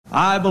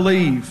I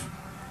believe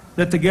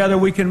that together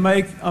we can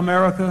make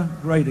America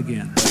great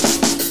again.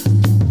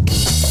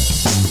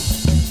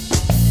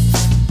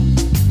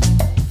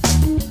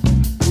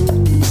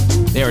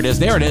 There it is.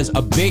 There it is.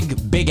 A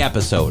big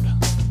episode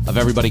of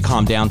Everybody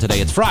Calm Down today.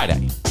 It's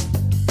Friday,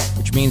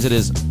 which means it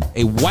is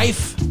a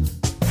wife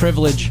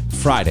privilege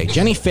Friday.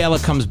 Jenny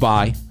Fela comes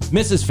by.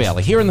 Mrs.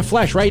 Fela, here in the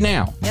flesh right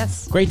now.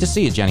 Yes. Great to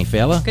see you, Jenny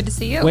Fela. Good to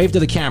see you. Wave to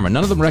the camera.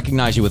 None of them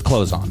recognize you with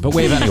clothes on, but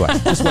wave anyway.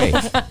 Just wave.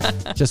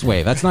 Just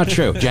wave. That's not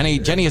true.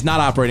 Jenny is not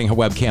operating her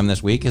webcam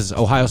this week because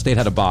Ohio State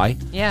had a bye,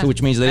 yeah. So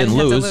which means they didn't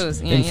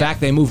lose. Yeah, in fact,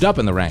 they moved up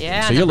in the rankings.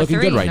 Yeah, so you're looking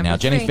good right now. number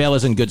Jenny three.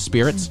 Fela's in good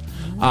spirits.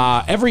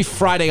 Every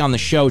Friday on the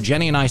show,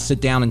 Jenny and I sit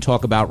down and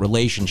talk about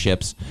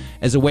relationships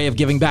as a way of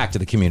giving back to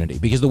the community.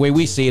 Because the way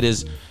we see it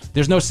is,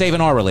 there's no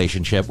saving our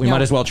relationship. We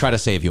might as well try to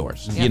save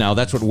yours. Yep. You know,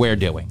 that's what we're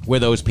doing. We're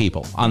those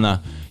people on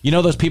the,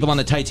 those people on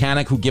the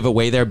Titanic who give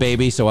away their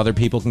baby so other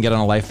people can get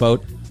on a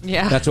lifeboat?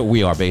 Yeah. That's what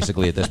we are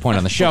basically at this point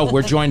on the show.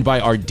 We're joined by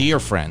our dear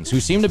friends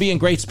who seem to be in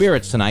great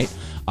spirits tonight.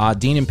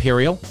 Dean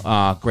Imperial,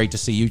 great to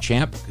see you,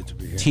 champ. Good to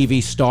be here.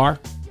 TV star.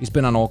 He's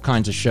been on all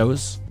kinds of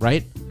shows,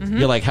 right? Mm-hmm.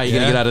 You're like, how are you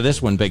going to get out of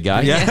this one, big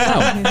guy?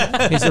 Yeah.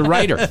 No. He's a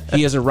writer.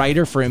 He is a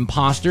writer for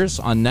Imposters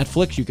on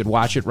Netflix. You could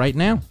watch it right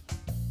now.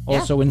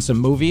 Also in some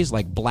movies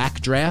like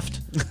Black Draft.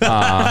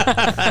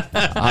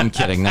 I'm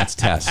kidding. That's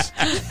Tess.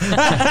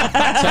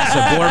 Tessa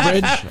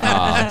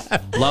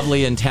Borbridge.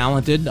 Lovely and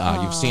talented.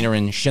 You've seen her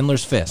in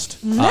Schindler's Fist.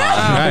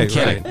 I'm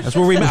kidding. Right. That's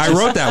where I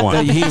wrote that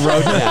one. He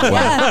wrote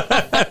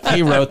that one.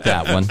 He wrote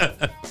that one.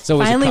 So it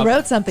was Finally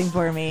wrote something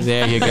for me.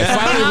 There you go.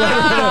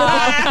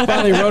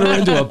 Finally wrote her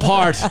into a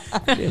part.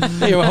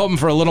 You were hoping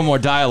for a little more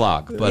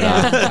dialogue, but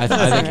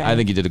I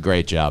think you did a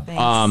great job.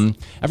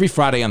 Every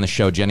Friday on the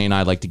show, Jenny and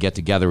I like to get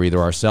together either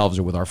ourselves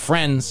or with our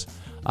friends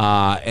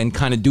and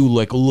kind of do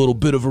like a little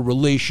bit of a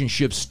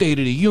relationship state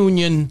of the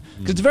union,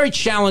 because it's a very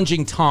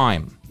challenging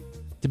time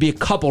to be a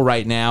couple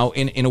right now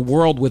in a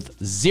world with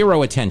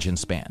zero attention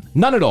span.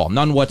 None at all.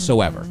 None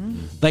whatsoever.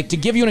 Like, to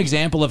give you an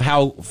example of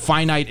how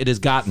finite it has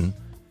gotten,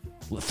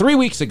 3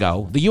 weeks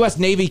ago, the U.S.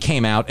 Navy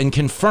came out and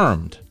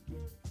confirmed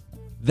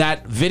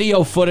that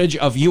video footage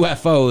of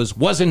UFOs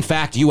was in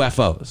fact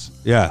UFOs.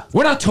 Yeah.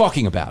 We're not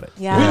talking about it.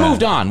 Yeah. We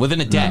moved on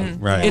within a day.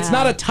 Right. It's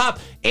not a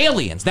top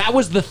aliens. That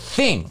was the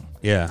thing.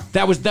 Yeah.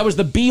 That was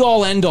the be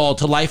all end all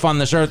to life on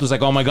this earth. It was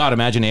like, oh my God,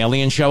 imagine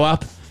aliens show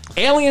up.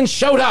 Aliens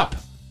showed up.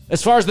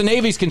 As far as the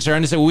Navy's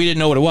concerned, they said, well, we didn't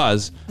know what it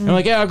was. And we're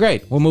like, yeah,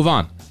 great, we'll move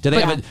on. Do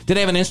they have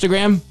an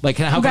Instagram? Like,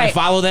 how can I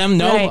follow them?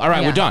 No? Right. All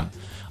right, we're done.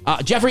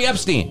 Jeffrey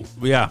Epstein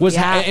was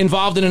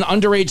involved in an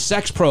underage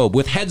sex probe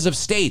with heads of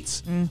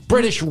states,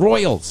 British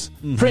royals,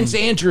 Prince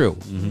Andrew,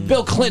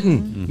 Bill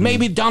Clinton,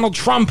 maybe Donald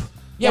Trump.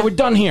 Yeah, we're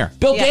done here.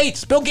 Bill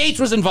Gates. Bill Gates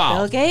was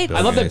involved. Bill Gates.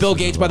 I love that Bill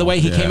Gates, by the way,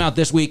 he came out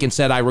this week and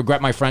said, I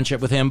regret my friendship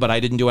with him, but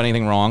I didn't do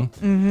anything wrong.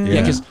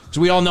 Yeah, because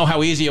we all know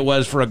how easy it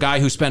was for a guy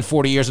who spent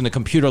 40 years in the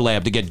computer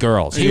lab to get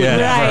girls. He would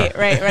never.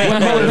 Right. What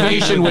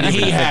motivation would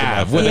he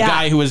have with a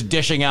guy who was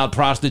dishing out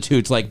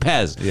prostitutes like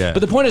Pez? Yeah.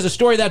 But the point is, a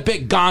story that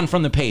big, gone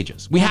from the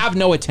pages. We have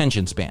no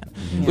attention span.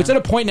 It's at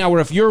a point now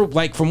where if you're,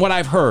 like, from what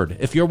I've heard,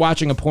 if you're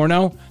watching a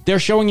porno, they're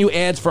showing you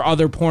ads for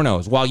other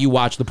pornos while you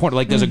watch the porno.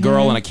 Like, there's a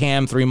girl in a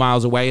cam 3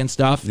 miles away and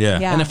stuff. Yeah.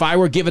 And if I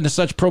were given to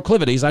such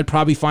proclivities, I'd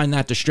probably find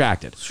that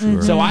distracted.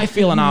 Sure. So I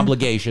feel an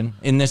obligation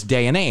in this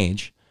day and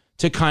age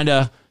to kind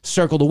of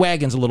circle the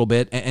wagons a little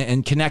bit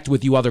and connect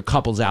with you other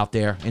couples out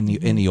there in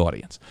the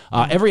audience.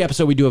 Every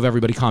episode we do of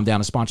Everybody Calm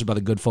Down is sponsored by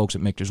the good folks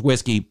at Michter's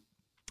Whiskey.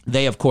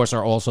 They, of course,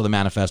 are also the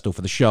manifesto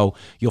for the show.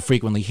 You'll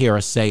frequently hear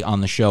us say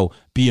on the show,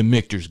 be a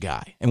Michter's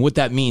guy. And what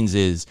that means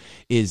is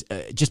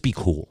just be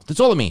cool. That's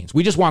all it means.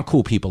 We just want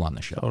cool people on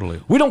the show.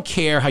 Totally. We don't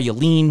care how you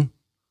lean.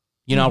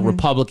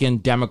 Republican,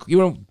 Democrat, we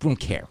don't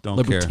care.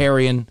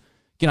 Libertarian, you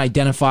can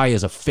identify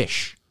as a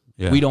fish.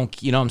 Yeah. We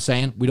don't, you know what I'm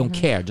saying? We don't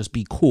care. Just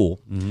be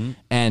cool.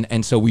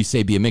 And so we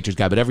say be a Michter's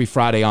guy. But every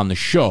Friday on the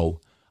show,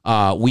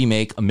 we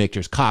make a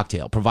Michter's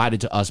cocktail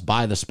provided to us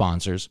by the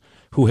sponsors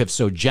who have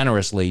so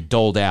generously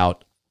doled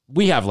out.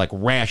 We have like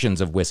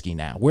rations of whiskey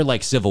now. We're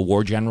like Civil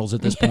War generals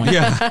at this point.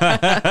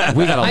 Yeah.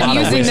 We got a lot of whiskey.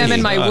 I'm using them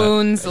in my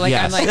wounds. Like,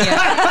 yes. I'm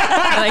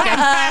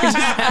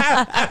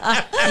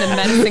in the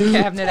medicine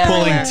cabinet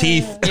pulling everywhere.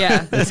 teeth.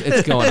 Yeah.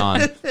 It's going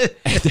on.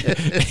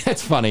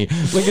 It's funny.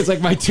 Like, it's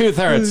like my tooth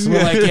hurts.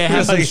 We're like,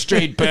 have some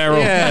straight barrel.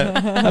 Yeah.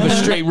 Have a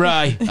straight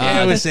rye.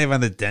 I would save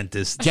on the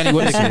dentist. Jenny,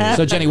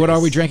 what are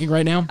we drinking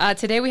right now?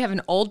 Today we have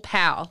an Old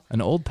Pal.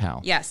 An Old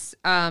Pal. Yes.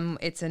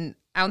 It's an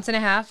ounce and a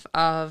half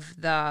of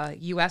the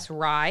U.S.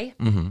 rye,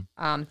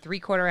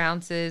 3/4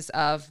 ounces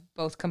of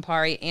both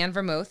Campari and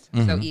vermouth,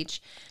 so each.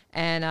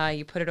 And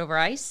you put it over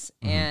ice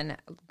and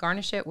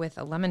garnish it with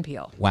a lemon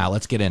peel. Wow,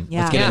 let's get in.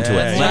 Yeah. Let's get into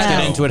it. Let's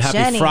get into it. Happy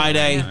Jenny.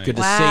 Friday. Nice. Good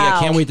to see you. I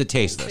can't wait to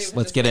taste this.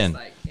 Let's get in.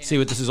 See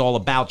what this is all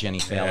about, Jenny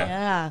Fela.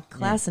 Yeah,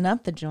 classing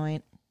up the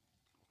joint.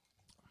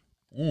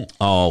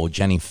 Oh,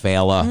 Jenny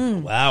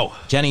Fela. Wow.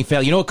 Jenny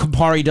Fela. You know what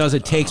Campari does?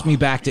 It takes me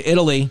back to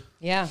Italy.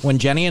 Yeah. When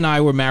Jenny and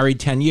I were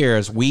married 10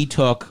 years, we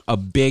took a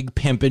big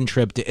pimpin'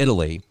 trip to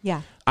Italy.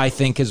 Yeah. I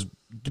think is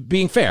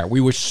being fair,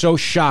 we were so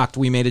shocked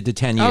we made it to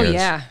 10 years. Oh,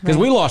 yeah. Because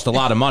we lost a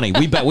lot of money.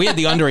 We had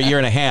the under a year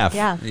and a half.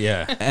 Yeah.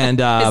 Yeah. And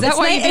Is that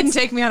why you nice- didn't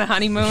take me on a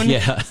honeymoon?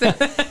 yeah. It's nice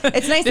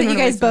that Didn't you wanna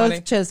guys waste the both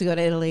money. chose to go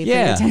to Italy.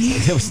 Yeah,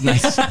 it was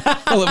nice.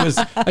 Well,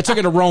 I took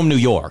it to Rome, New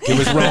York. It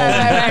was Rome.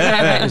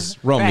 right. It was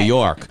Rome, New Right.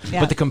 York. Yeah.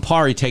 But the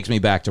Campari takes me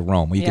back to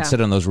Rome, where you Yeah. could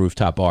sit on those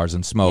rooftop bars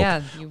and smoke.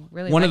 Yeah, you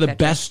really One of the like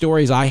that best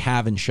stories I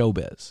have in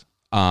showbiz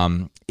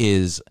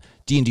is,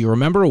 Dean, do you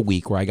remember a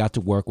week where I got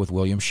to work with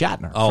William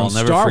Shatner Oh, I'll from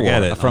never Star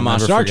forget Wars, it. from I'll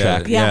never Star forget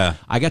Trek? it. Yeah.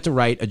 I got to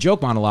write a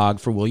joke monologue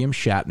for William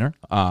Shatner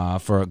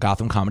for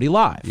Gotham Comedy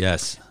Live.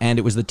 Yes. And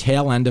it was the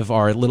tail end of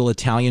our little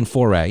Italian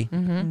foray.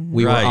 Mm-hmm.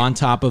 We Right. were on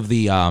top of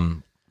the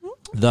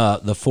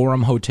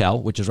Forum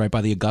Hotel, which is right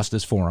by the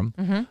Augustus Forum.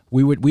 Mm-hmm.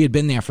 We had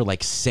been there for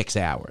like 6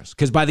 hours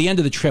because by the end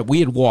of the trip we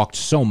had walked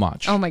so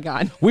much. Oh my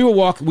God. We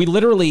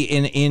literally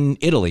in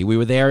Italy. We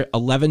were there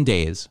 11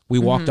 days. We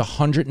walked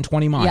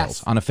 120 miles Mm-hmm.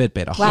 Yes. on a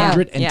Fitbit.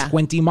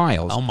 120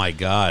 miles. Oh my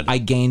God. I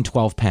gained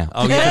 12 pounds.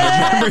 Oh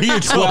yeah. I remember you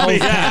told me.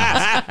 12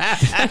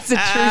 pounds. That's a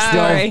true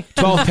story.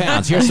 12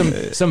 pounds.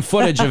 Here's some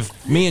footage of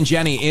me and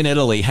Jenny in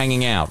Italy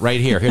hanging out right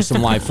here. Here's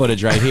some live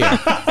footage right here.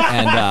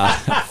 And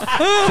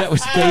that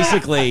was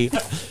basically,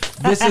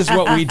 this is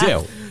what we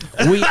do.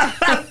 We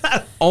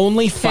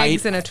only fight.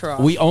 Pigs in a trough.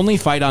 We only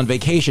fight on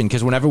vacation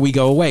because whenever we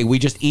go away, we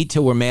just eat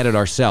till we're mad at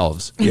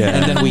ourselves. Yeah.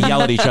 And then we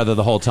yell at each other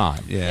the whole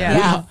time. Yeah.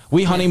 Yeah.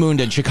 We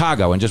honeymooned in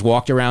Chicago and just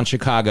walked around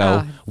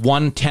Chicago,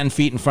 one 10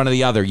 feet in front of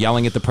the other,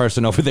 yelling at the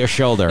person over their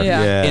shoulder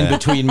Yeah. Yeah. in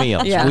between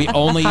meals. Yeah. We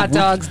only Hot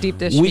dogs, deep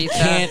dish we pizza.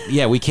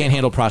 can't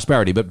handle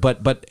prosperity.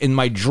 But in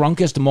my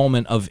drunkest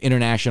moment of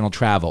international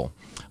travel,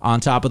 on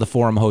top of the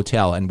Forum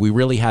Hotel, and we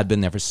really had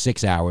been there for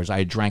 6 hours. I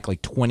had drank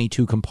like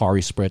 22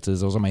 Campari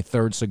spritzes. It was on my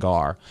third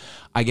cigar.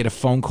 I get a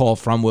phone call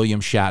from William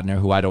Shatner,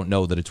 who I don't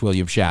know that it's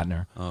William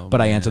Shatner.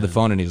 But I answer the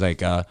phone, and he's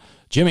like,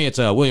 Jimmy, it's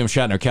William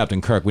Shatner,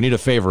 Captain Kirk. We need a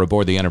favor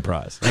aboard the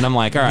Enterprise. And I'm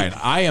like, all right,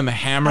 I am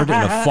hammered in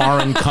a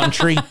foreign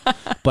country,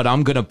 but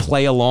I'm going to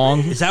play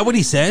along. Is that what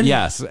he said?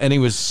 Yes, and he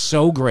was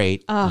so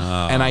great.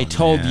 And I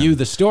told you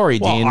the story,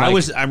 Well, Dean.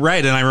 I'm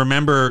right, and I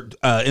remember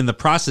in the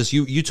process,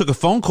 you took a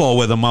phone call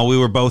with him while we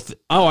were both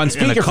on in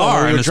a speakerphone.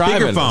 car We on were a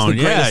driving. It was speakerphone.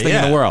 the greatest thing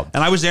in the world.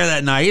 And I was there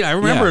that night. I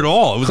remember it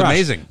all. It was Crushed.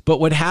 amazing. But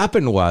what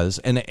happened was,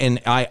 and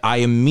I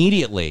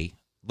immediately,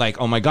 like,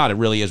 oh my God, it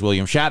really is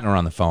William Shatner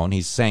on the phone.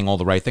 He's saying all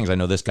the right things. I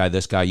know this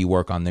guy, you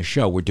work on this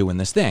show. We're doing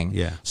this thing.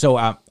 Yeah.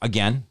 So,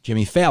 again,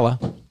 Jimmy Fallon,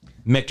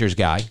 Michter's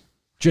guy,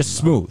 just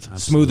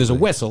smooth as a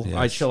whistle. Yes.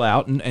 I chill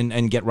out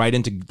and get right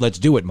into let's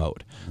do it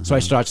mode. So I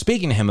start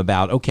speaking to him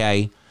about,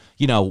 okay,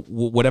 you know,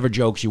 whatever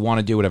jokes you want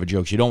to do, whatever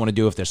jokes you don't want to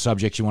do, if there's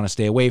subjects you want to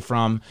stay away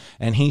from.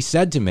 And he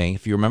said to me,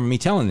 if you remember me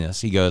telling this,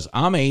 he goes,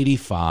 I'm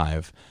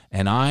 85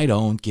 and I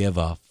don't give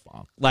a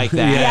fuck. Like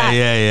that.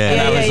 Yeah.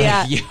 And I was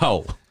Yeah. like,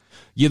 yo,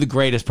 you're the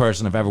greatest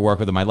person I've ever worked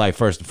with in my life,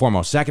 first and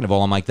foremost. Second of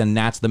all, I'm like, then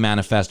that's the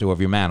manifesto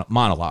of your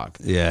monologue.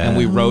 Yeah. And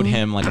we wrote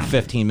him like a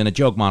 15-minute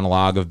joke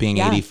monologue of being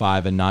Yeah.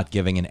 85 and not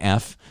giving an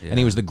F. And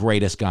he was the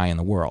greatest guy in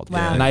the world.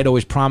 Wow. And I'd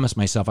always promised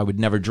myself I would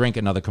never drink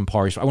another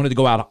Campari. I wanted to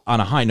go out on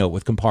a high note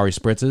with Campari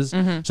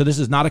spritzes. So this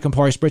is not a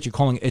Campari spritz. You're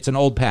calling it's an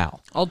Old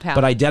Pal. Old Pal.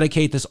 But I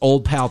dedicate this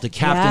Old Pal to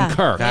Captain Yeah.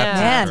 Kirk.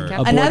 Man, Captain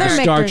Aboard another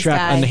the Star Michter's Trek,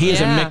 guy. and he is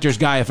Yeah. a Michter's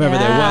guy if ever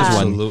there Yeah. was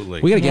one.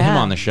 Absolutely. We got to get him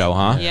Yeah. on the show,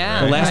 huh?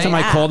 Yeah. The last time I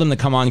Yeah. called him to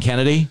come on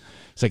Kennedy,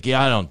 it's like,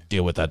 yeah, I don't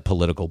deal with that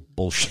political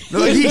bullshit.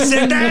 He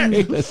said that.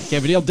 Yeah,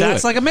 but he'll do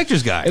That's it. like a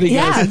Michter's guy. And he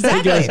Yeah, goes,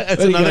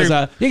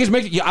 exactly. He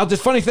goes, this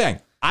funny thing.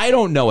 I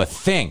don't know a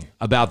thing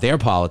about their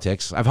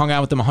politics. I've hung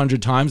out with them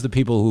 100 times, the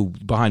people who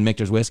behind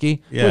Michter's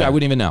whiskey. Yeah. I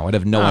wouldn't even know. I'd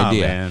have no Oh,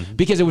 idea. man.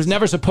 Because it was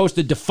never supposed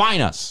to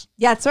define us.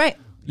 Yeah, that's right.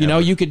 You know,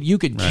 you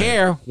could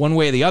care one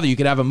way or the other. You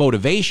could have a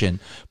motivation.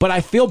 But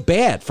I feel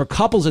bad for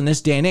couples in this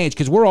day and age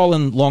because we're all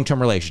in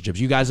long-term relationships.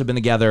 You guys have been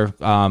together,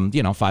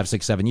 5,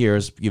 6, 7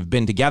 years. You've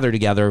been together,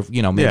 maybe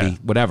Yeah.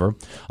 whatever,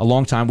 a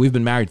long time. We've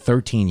been married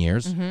 13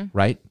 years,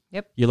 right?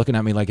 Yep. You're looking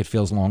at me like it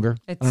feels longer.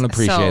 It's I don't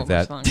appreciate so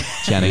that, much longer.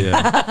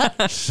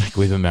 Jenny. She's like,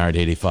 we've been married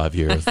 85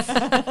 years.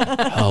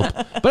 Help.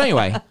 But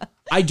anyway,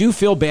 I do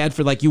feel bad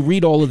for, like, you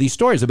read all of these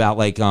stories about,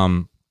 like,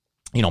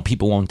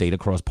 people won't date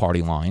across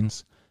party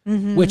lines.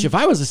 Which, if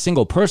I was a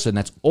single person,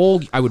 that's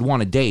all I would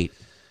want to date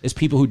is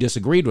people who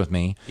disagreed with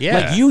me. Yeah.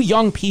 Like, you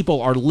young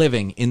people are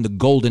living in the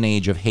golden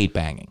age of hate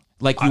banging.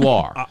 Like you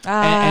are.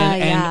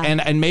 Yeah.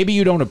 And maybe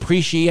you don't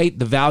appreciate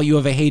the value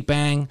of a hate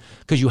bang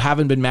because you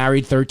haven't been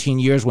married 13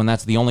 years when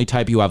that's the only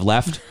type you have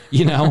left,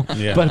 Yeah.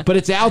 But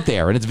it's out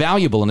there and it's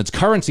valuable and it's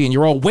currency and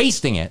you're all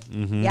wasting it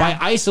by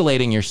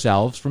isolating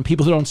yourselves from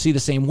people who don't see the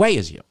same way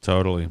as you.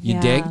 Totally. You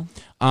Yeah.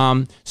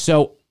 dig?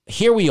 So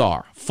here we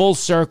are, full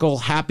circle,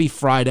 happy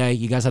Friday.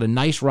 You guys had a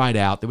nice ride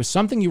out. There was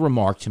something you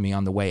remarked to me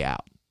on the way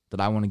out that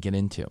I want to get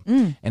into.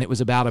 And it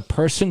was about a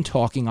person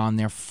talking on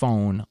their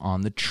phone on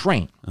the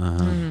train.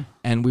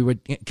 And we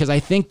would, because I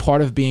think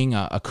part of being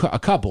a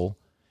couple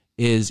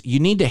is you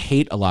need to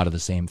hate a lot of the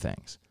same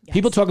things.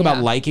 People talk about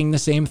Yeah. liking the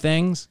same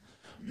things,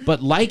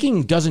 but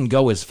liking doesn't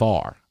go as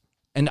far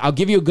And I'll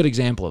give you a good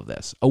example of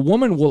this. A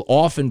woman will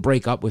often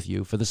break up with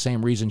you for the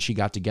same reason she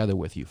got together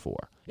with you for,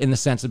 in the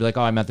sense of be like,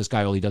 oh, I met this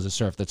guy, all he does is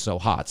surf. That's so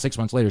hot. 6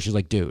 months later, she's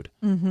like, dude,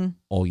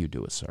 all you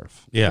do is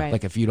surf. Yeah. Right.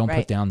 Like if you don't put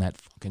Right. down that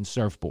fucking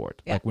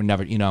surfboard, like we're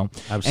never,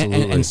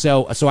 Absolutely. And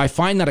so I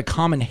find that a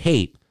common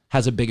hate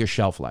has a bigger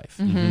shelf life.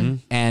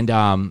 And,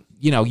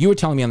 you were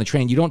telling me on the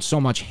train, you don't so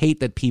much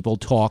hate that people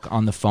talk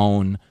on the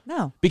phone.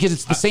 No. Because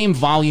it's the same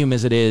volume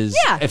as it is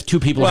Yeah. if two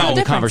people Well, have a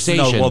difference.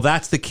 conversation. No, well,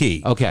 that's the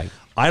key. Okay.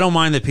 I don't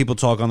mind that people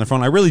talk on their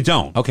phone. I really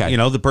don't. Okay.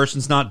 The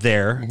person's not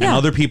there, and Yeah.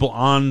 other people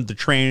on the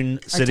train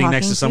sitting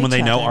next talking to to someone they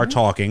each know other. are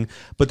talking,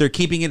 but they're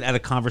keeping it at a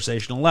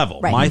conversational level.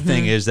 Right. My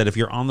thing is that if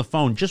you're on the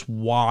phone, just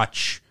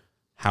watch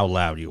how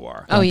loud you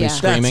are. Oh, yeah. That's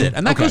Screaming. it.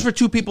 And that Okay. goes for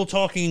two people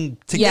talking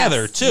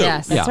together, Yes, too.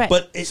 yes. That's right.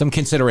 But Some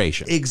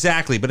consideration.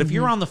 exactly. But if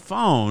you're on the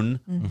phone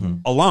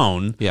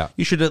alone, Yeah.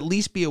 you should at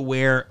least be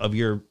aware of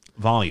your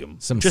volume.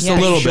 Some just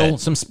spatial, a little bit.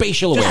 Some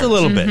spatial Just a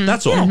awareness. little bit.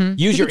 That's all. Use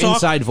You your can talk-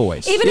 inside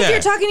voice. Even if Yeah.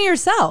 you're talking to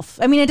yourself.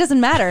 I mean, it doesn't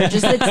matter. It's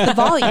the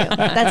volume.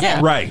 That's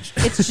it. Right.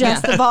 It's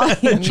just the volume.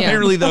 Yeah.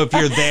 Generally, though, if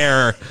you're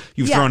there,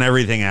 you've Yeah. thrown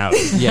everything out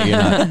Yeah, you're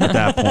not. at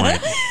that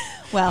point.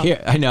 Well,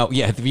 Here, I know.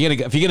 Yeah, if you're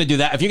gonna do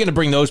that, if you're gonna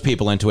bring those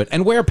people into it,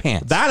 and wear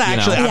pants. That you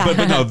know? actually, Yeah.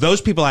 but no,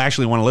 those people I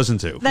actually want to listen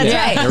to. that's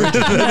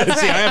right.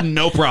 See, I have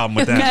no problem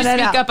with that. No,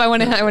 no. Speak up. I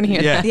want to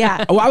hear Yeah. that.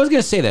 Yeah. Oh, I was going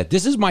to say that.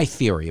 This is my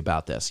theory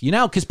about this.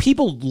 Because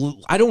people,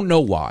 I don't know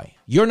why.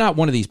 You're not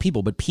one of these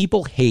people, but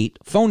people hate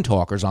phone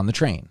talkers on the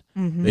train.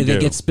 They do.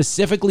 get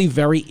specifically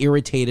very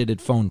irritated at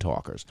phone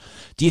talkers.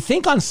 Do you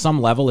think on some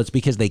level it's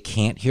because they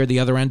can't hear the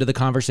other end of the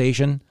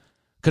conversation?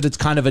 Because it's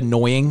kind of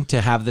annoying to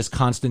have this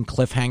constant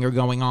cliffhanger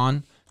going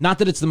on? Not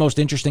that it's the most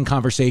interesting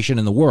conversation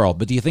in the world,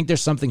 but do you think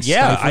there's something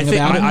Yeah, stifling I think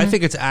about it? I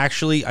think it's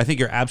actually. I think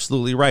you're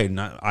absolutely right, and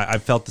I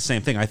felt the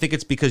same thing. I think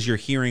it's because you're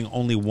hearing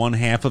only one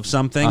half of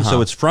something,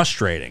 so it's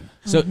frustrating.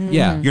 So,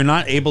 yeah. You're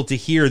not able to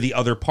hear the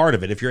other part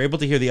of it. If you're able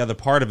to hear the other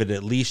part of it,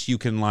 at least you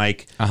can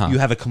you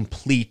have a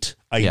complete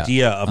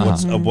idea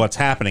of what's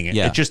happening.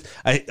 Yeah. It just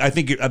I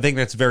think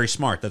that's very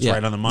smart. That's Yeah.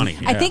 right on the money.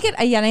 I think it.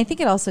 Yeah, and I think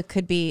it also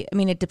could be. I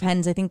mean, it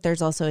depends. I think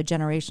there's also a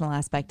generational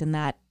aspect in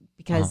that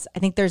because I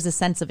think there's a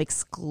sense of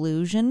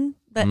exclusion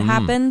that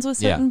happens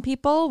with Yeah. certain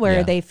people where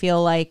Yeah. they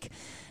feel like.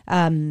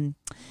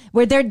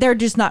 Where they're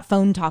just not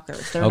phone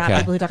talkers. They're Okay. not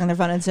people who talk on their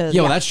phone. And so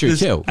Yeah, well, that's true,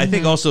 too. I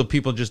think also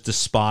people just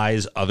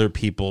despise other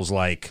people's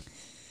lives.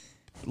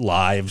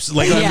 Like,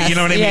 you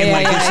know what I mean? Yeah,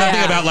 Like, yeah, there's yeah, something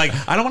yeah. about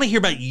I don't want to hear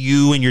about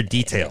you and your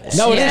details.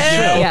 No, it is true.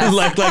 Yes.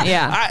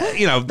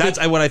 Yeah. That's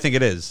what I think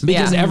it is.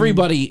 Because Yeah.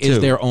 everybody is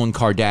Too. their own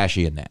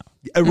Kardashian now.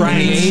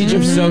 Right. In the age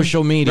of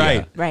social media.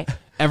 Right. right.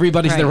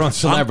 Everybody's their Right. own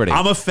celebrity.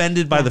 I'm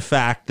offended by the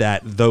fact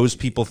that those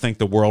people think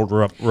the world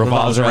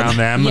revolves around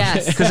them.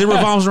 Yes. Because it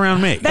revolves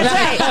around me. That's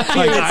right.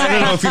 I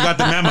don't know if you got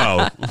the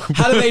memo.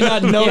 How do they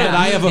not know Yeah. that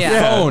I have a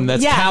Yeah. phone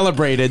that's Yeah.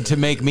 calibrated to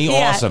make me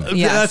Yeah. awesome?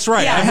 Yes. That's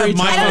right. Yeah. I Every have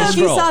my time I don't know if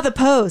you Scroll. saw the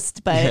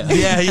post, but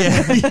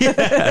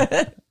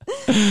Yeah.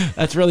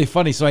 That's really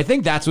funny. So I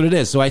think that's what it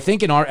is. So I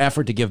think in our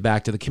effort to give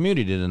back to the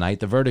community tonight,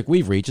 the verdict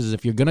we've reached is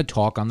if you're going to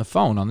talk on the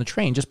phone on the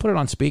train, just put it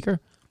on speaker.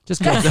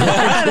 Just go.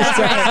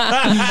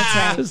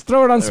 Just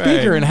throw it on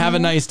speaker and have a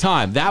nice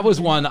time. That was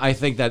one I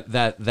think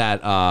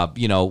that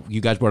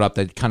you guys brought up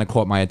that kind of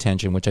caught my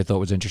attention, which I thought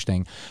was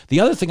interesting. The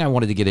other thing I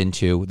wanted to get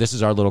into, this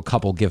is our little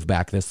couple give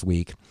back this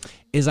week,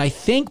 is I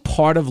think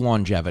part of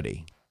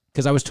longevity.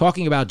 Because I was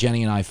talking about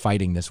Jenny and I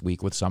fighting this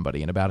week with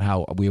somebody and about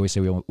how we always say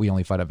we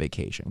only fight on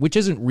vacation, which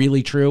isn't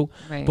really true.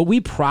 Right. But we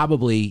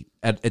probably,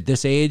 at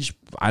this age,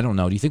 I don't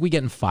know, do you think we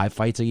get in 5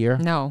 fights a year?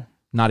 No,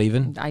 Not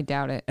even? I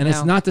doubt it. And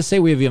it's not to say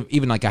we have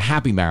even like a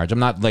happy marriage. I'm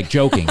not like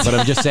joking, but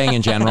I'm just saying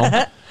in general.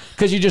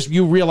 Because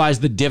you realize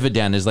the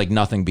dividend is like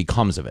nothing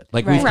becomes of it.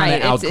 Like we've Right.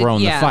 kind Right. of It's-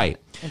 outgrown the yeah. fight.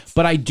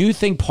 But I do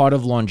think part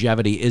of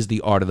longevity is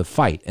the art of the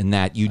fight, and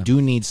that you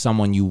do need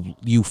someone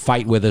you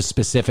fight with a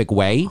specific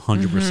way,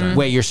 100%.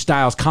 where your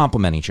styles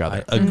complement each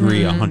other.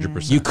 Agree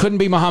 100%. You couldn't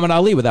be Muhammad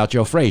Ali without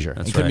Joe Frazier.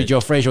 You couldn't be right.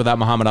 Joe Frazier without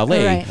Muhammad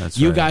Ali. Right. That's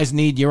You right. guys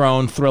need your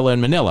own Thriller in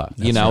Manila.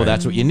 right.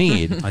 That's what you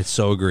need. I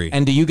so agree.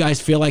 And do you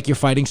guys feel like your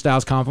fighting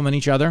styles complement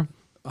each other?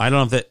 I don't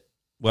know if that.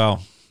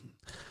 Well,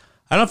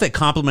 I don't know if they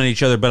complement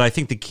each other, but I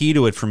think the key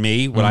to it for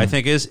me, what I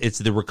think is, it's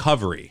the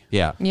recovery.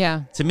 Yeah.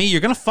 Yeah. To me,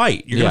 you're going to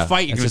fight. You're Yeah, going to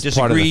fight. You're that's going to just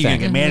part of the disagree. You're going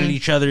to thing. get mad at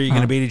each other. You're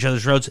going to beat each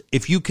other's throats.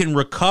 If you can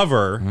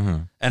recover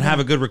and have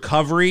a good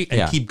recovery and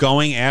Yeah. keep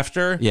going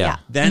after, Yeah.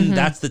 then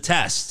that's the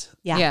test.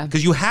 yeah. Yeah.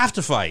 Because you have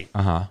to fight.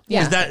 Uh-huh.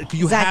 Yeah.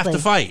 You have Exactly. to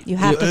fight. You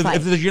have to if,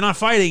 fight. If you're not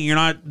fighting,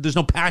 there's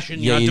no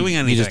passion. You're not doing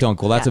anything. You just don't.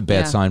 Well, that's a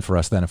bad Yeah. sign for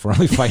us then if we're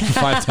only fighting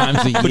 5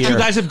 times a year. But you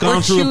guys have gone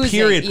Or through a choosing,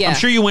 period. yeah. I'm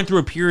sure you went through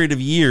a period of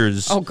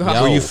years Oh,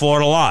 God. where Yo. you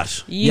fought a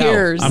lot. Yo,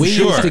 Years. I'm we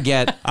sure. used to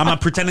get. I'm not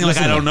pretending like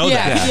I don't know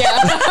that.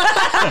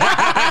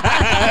 Yeah.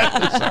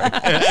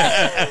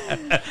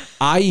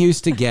 I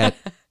used to get.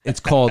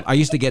 I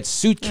used to get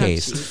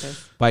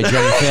suitcased by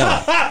Jenny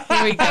Taylor.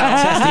 Here we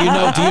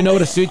go. Do you know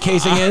what a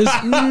suitcasing is?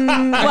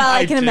 Well,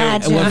 I can do.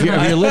 imagine. Well, if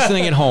you're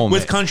listening at home,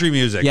 With country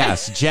music.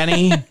 yes,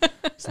 Jenny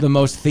is the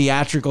most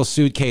theatrical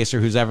suitcaser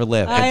who's ever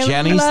lived. I But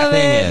Jenny's love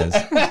thing it.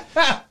 is,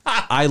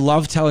 I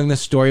love telling this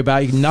story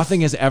about you.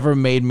 Nothing has ever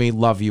made me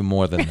love you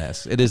more than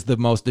this. It is the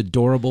most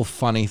adorable,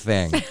 funny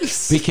thing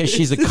because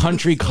she's a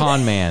country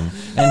con man.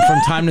 And from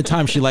time to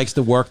time, she likes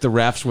to work the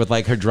refs with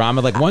like her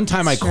drama. Like one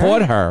time I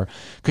caught her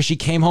because she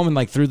came home and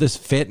like threw this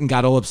fit and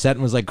got all upset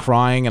and was like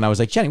crying. And I was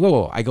like, Jenny,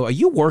 whoa. I go, are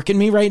you working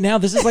me right now?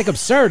 This is like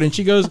absurd. And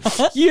she goes,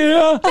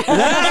 yeah.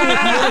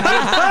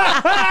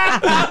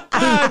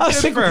 I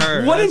was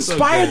like, what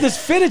inspired this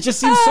fit? It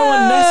just seems so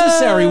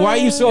unnecessary. Why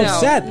are you so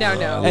upset?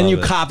 No. And you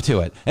cop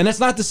to it. And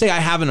that's not to say I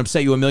haven't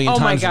upset you a million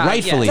times, God,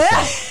 rightfully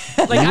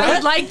so. Like I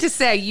would like to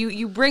say,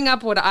 you bring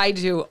up what I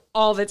do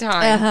all the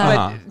time,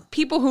 but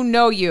people who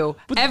know you,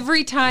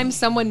 every time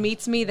someone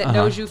meets me that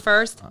knows you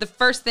first, the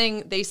first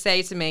thing they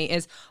say to me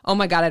is, "Oh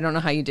my God, I don't know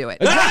how you do it."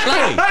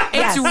 Exactly. Like,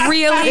 it's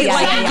really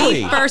like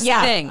the first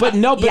thing. But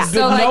no, but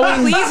so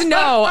like, please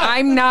know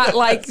I'm not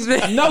like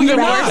no, you're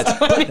not.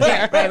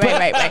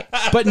 Right.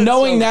 But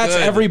knowing that's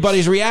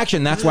everybody's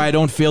reaction, that's why I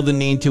don't feel the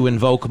need to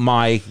invoke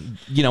my,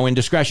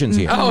 indiscretions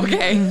here. Oh,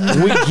 okay.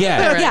 We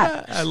get it.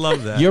 Yeah. I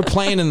love that. You're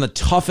playing in the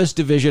toughest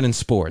division in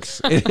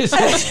sports. It is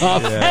a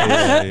tough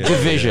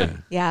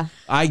division. Yeah.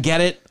 I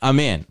get it. I'm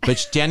in.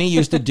 But Jenny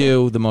used to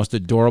do the most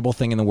adorable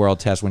thing in the world,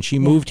 Tess, when she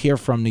moved here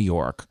from New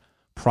York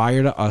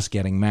prior to us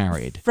getting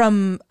married.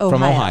 From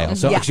Ohio.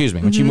 So, excuse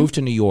me, when she moved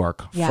to New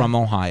York from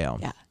Ohio.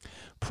 Yeah.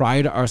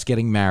 Prior to us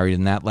getting married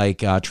in that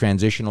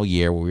transitional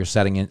year where we were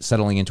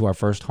settling into our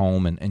first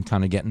home and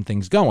kind of getting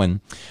things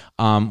going,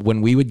 when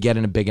we would get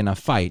in a big enough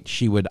fight,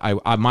 she would,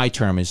 my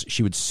term is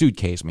she would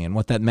suitcase me. And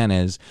what that meant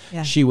is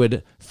she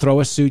would throw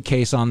a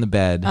suitcase on the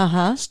bed,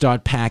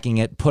 start packing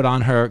it, put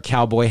on her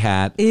cowboy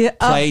hat,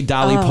 play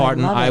Dolly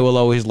Parton, I Will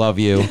Always Love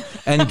You,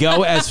 and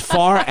go as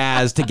far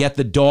as to get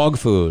the dog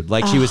food.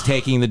 Like she was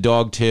taking the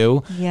dog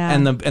too. Yeah.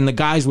 And the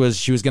guys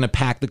she was going to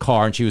pack the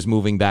car and she was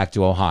moving back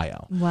to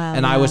Ohio. Wow.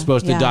 And I was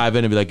supposed to dive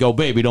in and be like, "Oh,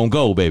 baby, don't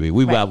go, baby.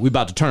 We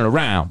about to turn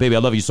around, baby. I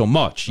love you so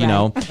much," you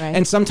know. Right.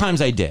 And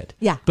sometimes I did.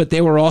 Yeah. But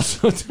there were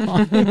also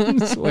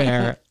times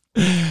where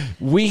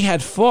we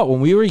had fought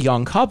when we were a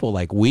young couple.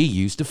 Like we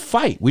used to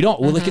fight. We don't.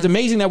 Well, like it's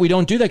amazing that we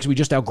don't do that because we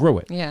just outgrew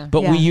it. Yeah.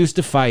 But we used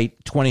to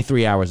fight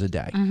 23 hours a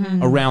day,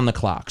 around the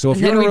clock. So if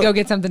And then we go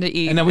get something to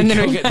eat. and then we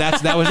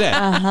that was it.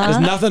 There's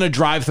nothing a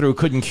drive-through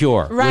couldn't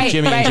cure with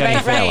Jimmy and Jenny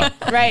Fallon.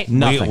 Right.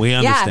 Nothing. We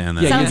understand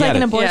that. Yeah, Sounds you get like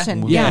an it.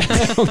 abortion. Yeah.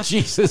 Oh,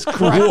 Jesus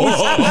Christ.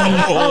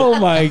 Oh,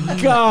 my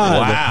God.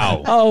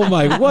 Wow. Oh,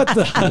 my. What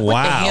the?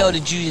 Wow. hell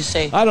did you just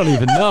say? I don't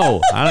even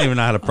know. I don't even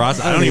know how to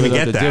process. I don't even even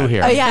know get what to that. do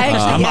here. Oh, yeah,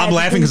 actually. I'm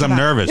laughing because I'm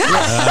nervous.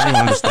 I don't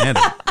even understand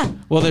it.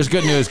 Well, there's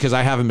good news because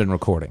I haven't been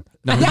recording.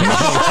 No,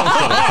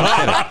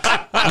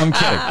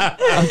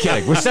 I'm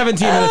kidding. We're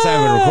 17 minutes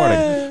out of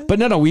recording. But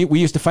no, we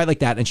used to fight like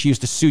that, and she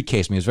used to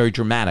suitcase me. It was very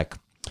dramatic.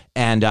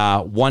 And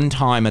one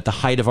time at the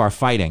height of our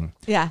fighting,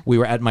 we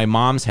were at my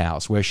mom's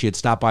house where she had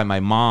stopped by my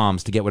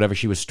mom's to get whatever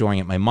she was storing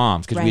at my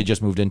mom's because we had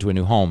just moved into a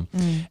new home.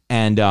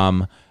 And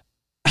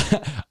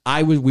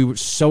we were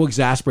so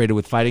exasperated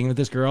with fighting with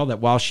this girl that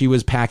while she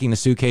was packing the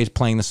suitcase,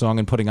 playing the song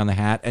and putting on the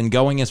hat and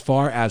going as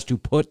far as to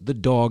put the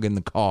dog in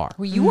the car.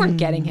 Well, you weren't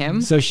getting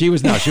him. So I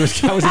wasn't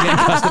getting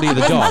custody of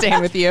the dog.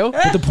 Staying with you.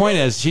 But the point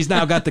is, she's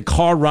now got the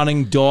car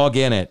running dog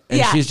in it.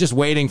 And she's just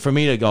waiting for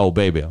me to go,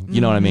 baby.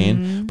 You know what I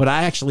mean? But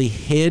I actually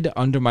hid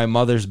under my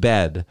mother's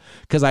bed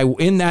because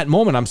in that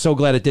moment, I'm so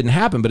glad it didn't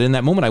happen. But in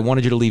that moment, I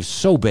wanted you to leave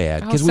so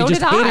bad because we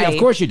just hated it. Of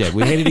course you did.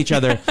 We hated each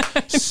other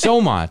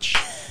so much.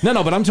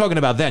 No, but I'm talking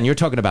about then. You're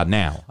talking about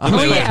now.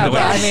 Oh, yeah.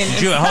 But I mean,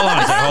 Hold on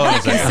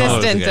a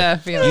second.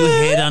 consistent feeling. You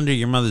hid under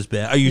your mother's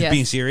bed. Are you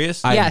being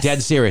serious? I'm Yes.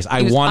 dead serious.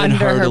 I was wanted under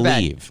her to her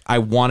bed. leave.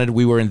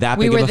 We were in that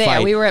We big were of a there.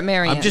 fight. We were at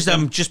Marion.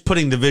 I'm just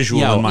putting the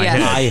visual in my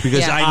Yes. head because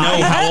Yeah. I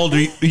know how old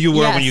you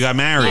were when you got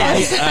married.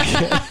 Yes.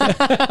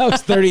 I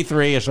was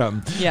 33 or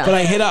something. Yeah. But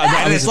I hit up.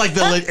 And it's like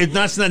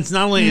it's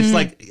not only it's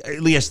like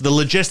yes the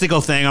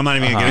logistical thing I'm not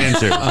even gonna get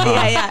into.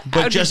 Yeah.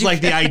 But just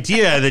like the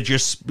idea that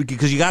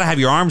because you got to have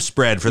your arms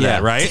spread for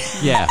that, right?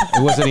 Yeah,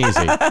 it wasn't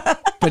easy.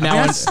 But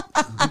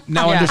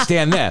now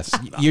understand this.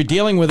 You're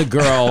dealing with a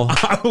girl.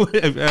 You're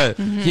dealing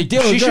She with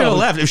a should girl. have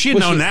left. If she'd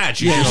known that,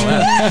 she should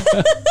have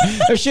left.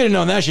 If she'd have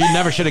known that, she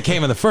never should have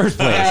came in the first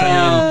place.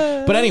 I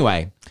mean, but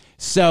anyway,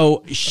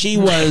 so she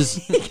was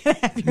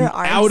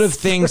out of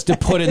things to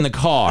put in the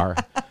car.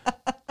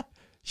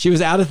 She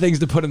was out of things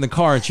to put in the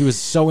car, and she was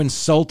so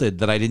insulted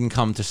that I didn't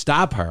come to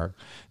stop her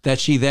that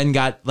she then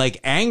got like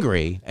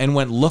angry and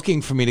went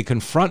looking for me to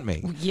confront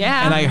me.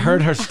 Yeah. And I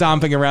heard her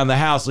stomping around the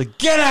house like,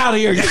 "Get out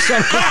of here, you son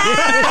of a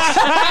bitch."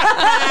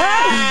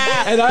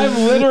 And I'm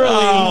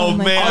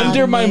literally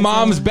under my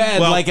mom's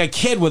bed like a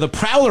kid with a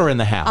prowler in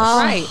the house.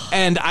 Right.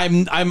 And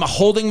I'm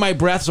holding my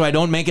breath so I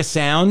don't make a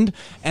sound,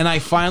 and I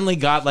finally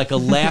got like a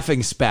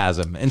laughing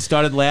spasm and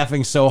started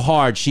laughing so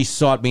hard she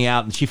sought me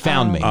out and she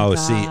found me. Oh,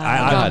 see,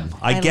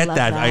 I get love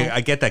that. that.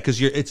 I get that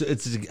because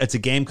it's a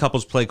game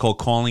couples play called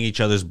calling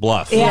each other's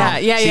bluff. Yeah.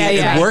 See,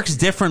 it works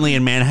differently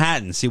in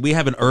Manhattan. See, we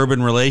have an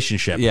urban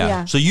relationship.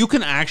 Yeah. So you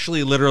can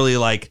actually literally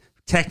like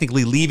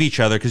technically leave each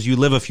other because you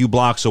live a few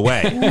blocks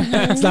away.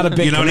 It's not a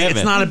big commitment.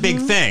 It's not a big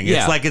thing. Yeah.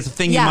 It's like it's a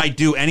thing you Yeah. might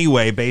do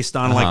anyway based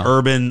on like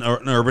urban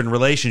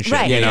relationship.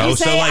 Right. You know, You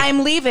say, so like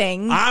I'm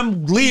leaving.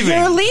 I'm leaving.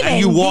 You're leaving and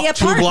you the walk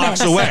 2 apartment.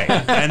 blocks away,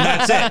 and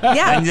that's it.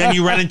 Yeah. And then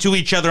you run into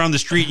each other on the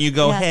street, and you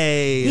go, Yeah.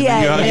 "Hey," and Yeah,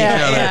 then you hug yeah,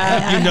 each other.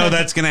 yeah. You know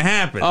that's going to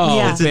happen. Oh,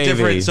 Yeah. It's a baby.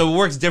 different. So it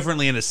works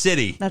differently in a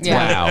city. That's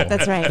Yeah. right. Wow.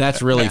 That's right.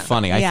 That's really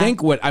funny. I Yeah.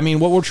 think what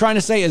we're trying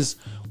to say is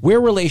we're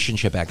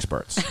relationship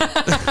experts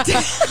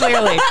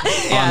Clearly.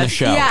 on the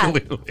show. Yeah.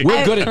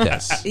 We're good at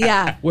this.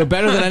 Yeah. We're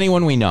better than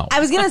anyone we know. I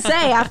was gonna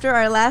say after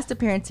our last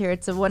appearance here,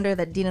 it's a wonder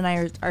that Dean and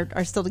I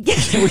are still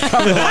together. We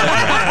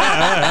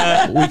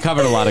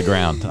covered a lot of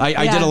ground. I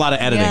Yeah. did a lot of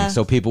editing Yeah.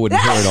 so people wouldn't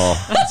hear it all.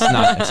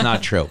 It's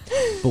not true.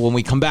 But when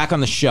we come back on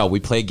the show, we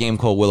play a game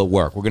called Will It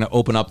Work? We're going to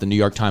open up the New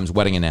York Times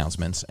wedding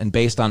announcements. And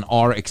based on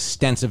our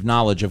extensive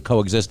knowledge of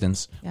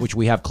coexistence, which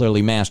we have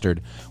clearly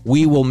mastered,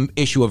 we will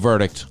issue a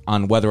verdict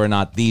on whether or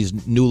not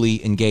these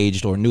newly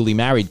engaged or newly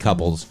married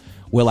couples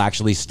will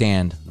actually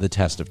stand the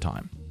test of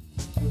time.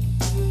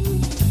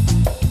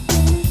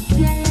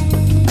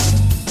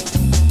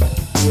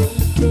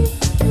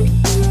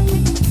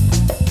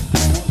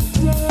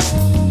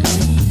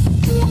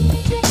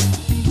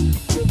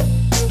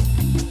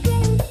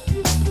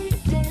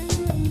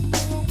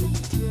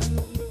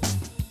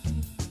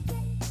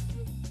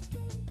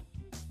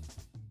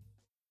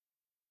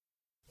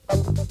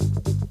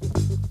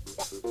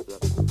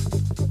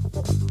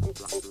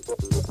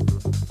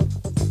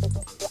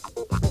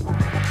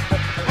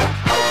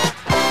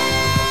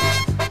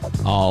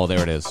 Oh,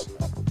 there it is.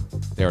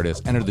 There it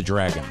is. Enter the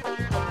Dragon.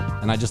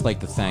 And I'd just like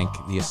to thank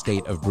the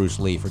estate of Bruce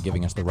Lee for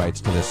giving us the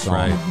rights to this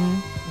song.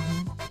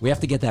 Right. We have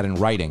to get that in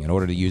writing in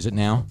order to use it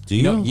now. Do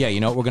you? Yeah, you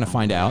know what we're going to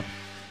find out?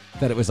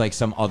 That it was like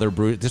some other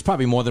Bruce. There's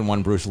probably more than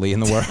one Bruce Lee in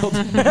the world.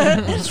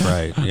 That's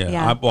right. Yeah.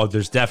 Yeah. Well,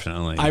 there's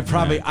definitely. I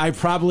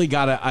probably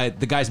got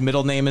the guy's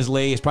middle name is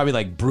Lee. It's probably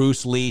like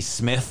Bruce Lee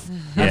Smith.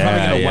 I probably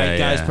get a white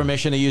guy's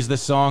permission to use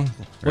this song.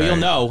 Well, you'll Right.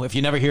 know if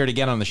you never hear it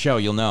again on the show.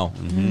 You'll know.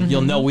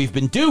 You'll know we've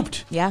been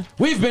duped. Yeah.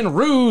 We've been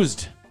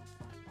rused.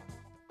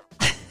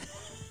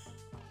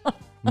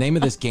 Name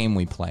of this game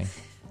we play.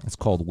 It's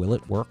called Will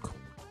It Work?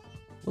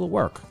 Will It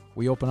Work?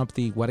 We open up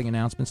the wedding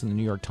announcements in the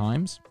New York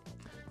Times,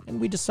 and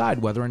we decide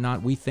whether or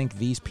not we think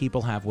these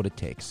people have what it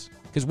takes.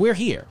 Because we're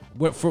here.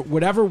 For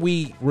whatever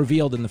we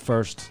revealed in the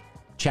first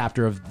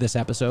chapter of this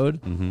episode,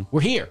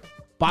 we're here.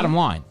 Bottom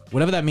line.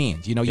 Whatever that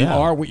means. You know, you Yeah.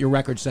 are what your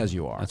record says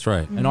you are. That's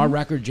right. And our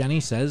record, Jenny,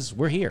 says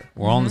we're here.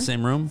 We're all in the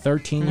same room.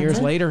 13 years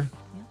later.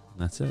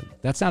 That's it.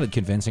 That sounded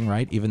convincing,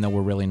 right? Even though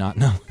we're really not.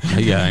 No.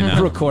 Yeah, I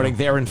know. Recording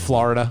there in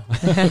Florida.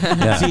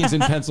 Scenes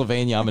in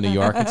Pennsylvania. I'm in New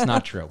York. It's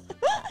not true.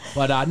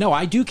 But no,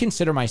 I do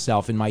consider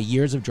myself, in my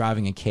years of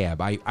driving a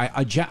cab,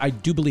 I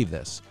do believe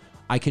this.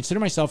 I consider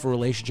myself a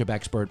relationship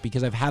expert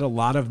because I've had a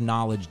lot of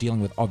knowledge dealing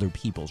with other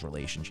people's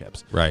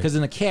relationships. Right. Because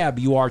in a cab,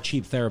 you are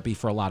cheap therapy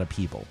for a lot of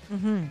people.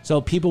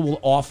 So people will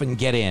often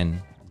get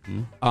in,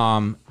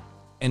 and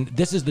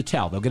this is the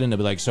tell. They'll get in and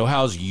be like, so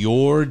how's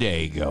your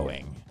day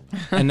going?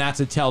 And that's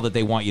a tell that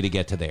they want you to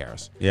get to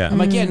theirs. Yeah. I'm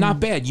like, yeah,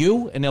 not bad.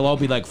 You? And they'll all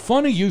be like,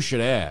 funny you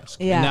should ask.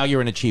 Yeah. And now you're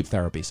in a cheap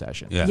therapy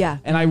session. Yeah. Yeah.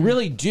 And I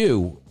really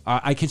do.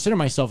 I consider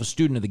myself a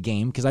student of the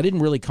game because I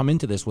didn't really come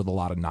into this with a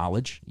lot of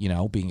knowledge, you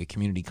know, being a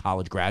community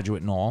college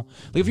graduate and all.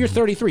 Like if you're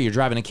 33, you're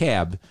driving a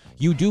cab,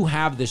 you do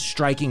have this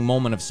striking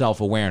moment of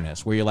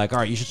self-awareness where you're like, all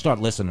right, you should start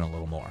listening a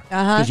little more.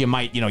 Because you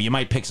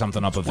might pick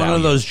something up of One value.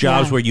 of those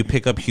jobs Yeah. where you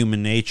pick up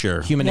human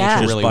nature. Human Yeah. nature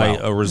just really by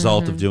well. a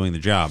result of doing the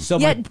job. So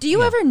Yeah. my- Do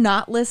you ever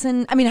not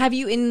listen? I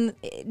mean,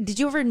 did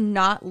you ever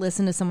not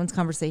listen to someone's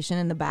conversation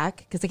in the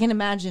back? Because I can't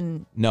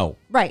imagine. No.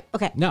 Right.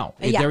 Okay. No.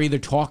 Yeah. They're either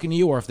talking to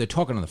you or if they're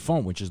talking on the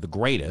phone, which is the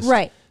greatest.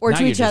 Right. Or now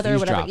to you're each just other or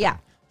whatever. eavesdropping. Yeah.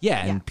 Yeah,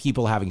 and Yeah.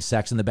 people having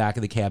sex in the back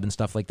of the cab and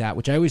stuff like that,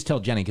 which I always tell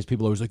Jenny because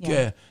people are always like,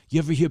 yeah, you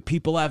ever hear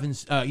people having,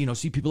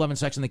 see people having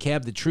sex in the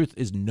cab? The truth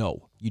is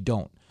no, you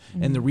don't.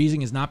 And the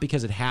reason is not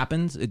because it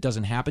happens. It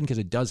doesn't happen because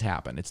it does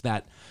happen. It's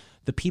that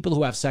the people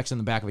who have sex in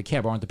the back of a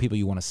cab aren't the people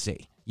you want to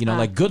see. You know,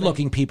 like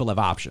good-looking people have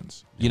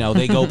options. You know,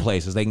 they go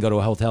places. They can go to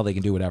a hotel. They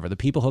can do whatever. The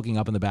people hooking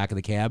up in the back of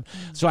the cab.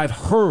 So I've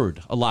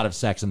heard a lot of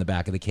sex in the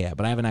back of the cab,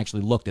 but I haven't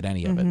actually looked at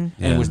any of it.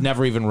 And was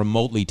never even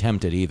remotely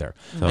tempted either.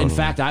 In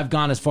fact, I've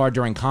gone as far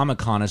during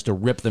Comic-Con as to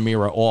rip the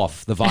mirror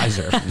off the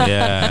visor.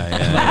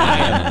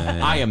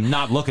 I am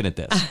not looking at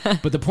this.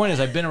 But the point is,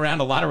 I've been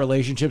around a lot of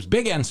relationships,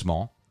 big and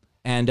small.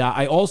 And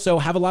I also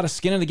have a lot of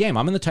skin in the game.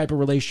 I'm in the type of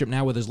relationship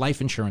now where there's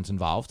life insurance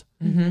involved,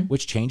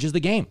 which changes the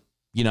game.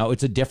 You know,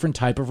 it's a different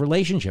type of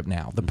relationship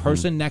now. The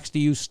person next to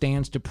you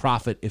stands to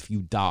profit if you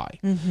die.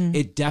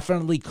 It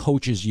definitely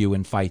coaches you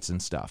in fights and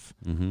stuff.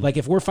 Like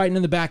if we're fighting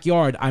in the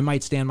backyard, I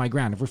might stand my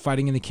ground. If we're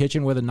fighting in the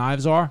kitchen where the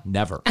knives are,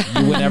 never.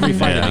 You win every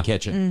fight in the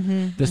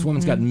kitchen. This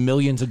woman's got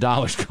millions of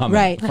dollars coming.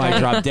 Right. If I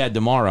drop dead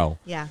tomorrow.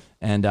 Yeah.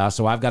 And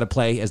so I've got to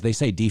play, as they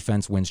say,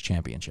 defense wins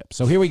championship.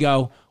 So here we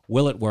go.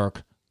 Will it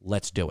work?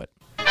 Let's do it.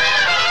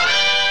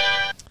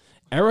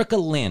 Erica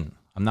Lynn,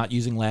 I'm not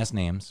using last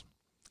names,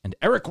 and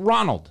Eric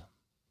Ronald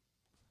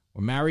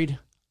were married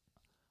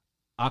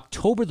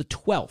October the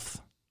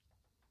 12th.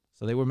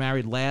 So they were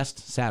married last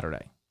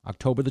Saturday,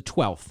 October the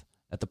 12th,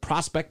 at the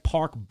Prospect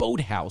Park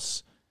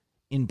Boathouse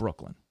in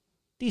Brooklyn.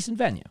 Decent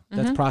venue.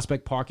 That's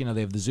Prospect Park. You know,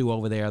 they have the zoo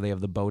over there. They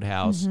have the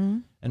boathouse.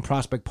 And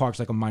Prospect Park's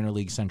like a minor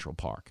league Central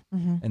Park.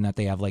 And that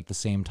they have like the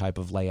same type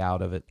of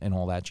layout of it and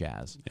all that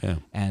jazz. Yeah.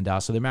 And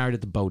so they're married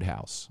at the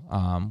boathouse,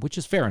 which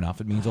is fair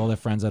enough. It means all their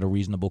friends at a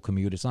reasonable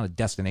commute. It's not a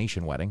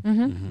destination wedding.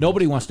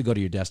 Nobody wants to go to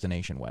your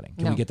destination wedding.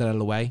 Can we get that out of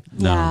the way?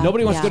 No.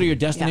 Nobody wants to go to your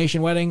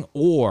destination wedding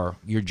or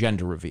your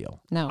gender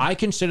reveal. No. I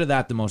consider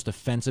that the most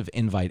offensive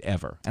invite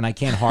ever. And I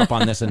can't harp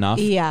on this enough.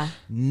 Yeah.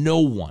 No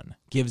one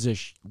gives a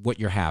what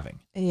you're having.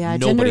 Yeah,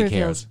 gender Nobody reveal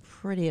cares. is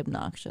pretty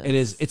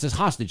obnoxious. It's a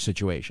hostage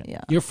situation.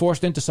 Yeah. You're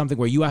forced into something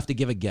where you have to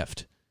give a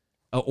gift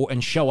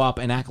and show up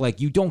and act like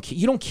you don't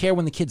care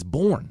when the kid's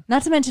born.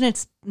 Not to mention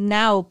it's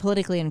now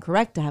politically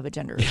incorrect to have a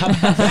gender reveal.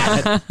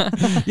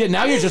 Yeah,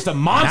 now you're just a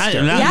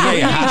monster.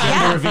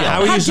 How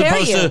are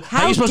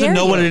you supposed to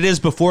know what it is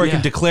before it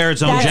can declare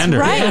its own That's gender?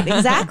 right,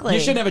 exactly. You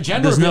shouldn't have a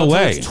gender There's reveal no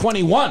until way. it's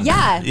 21.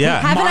 Yeah,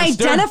 Yeah. have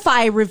Monster. an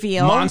identify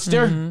reveal.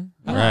 Monster.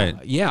 Right.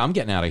 Yeah, I'm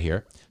getting out of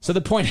here. So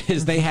the point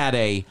is they had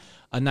a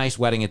nice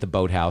wedding at the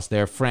boathouse.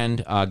 Their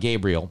friend,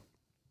 Gabriel,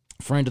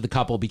 friend of the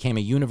couple, became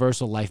a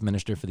Universal Life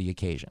Minister for the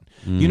occasion.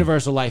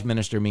 Universal Life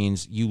Minister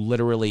means you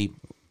literally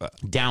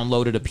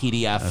downloaded a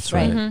PDF That's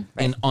right.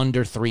 in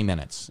under 3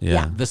 minutes.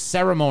 Yeah. The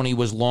ceremony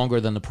was longer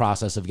than the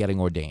process of getting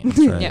ordained.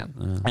 Right. Yeah.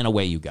 And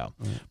away you go.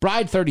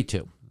 Bride,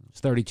 32. Is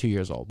 32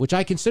 years old, which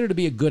I consider to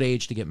be a good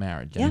age to get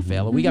married. Jenny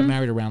Failer. We got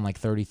married around like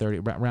 30,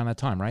 around that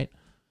time, right?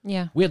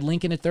 Yeah. We had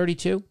Lincoln at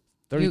 32.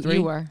 33?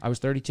 You were. I was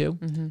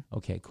 32?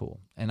 Okay, cool.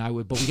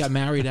 But we got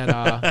married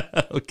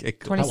at, Okay,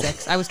 cool.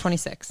 26. I was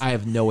 26. I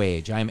have no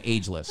age. I am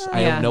ageless.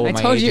 I Yeah, don't know what I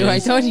my told age you. is. I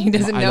told you he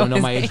doesn't I know don't know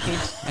his my age. age.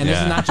 And this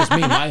is not just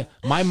me.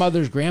 My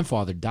mother's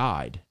grandfather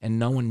died, and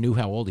no one knew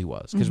how old he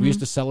was because we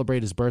used to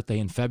celebrate his birthday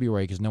in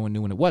February because no one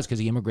knew when it was because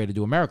he immigrated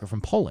to America from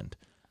Poland.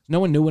 No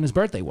one knew when his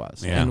birthday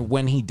was. Yeah. And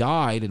when he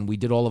died and we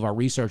did all of our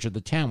research at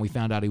the town, we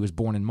found out he was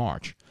born in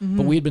March.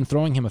 But we had been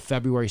throwing him a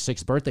February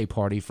 6th birthday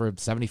party for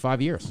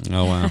 75 years.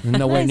 Oh, wow.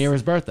 Nowhere near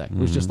his birthday. It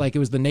was just like it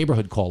was the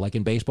neighborhood call, like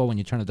in baseball when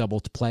you turn a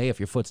double to play. If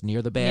your foot's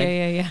near the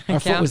bag, Yeah. our It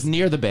foot was counts.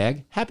 near the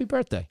bag. Happy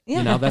birthday! Yeah.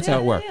 You know that's how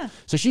it worked. Yeah.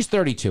 So she's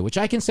 32, which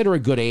I consider a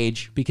good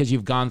age because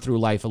you've gone through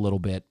life a little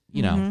bit.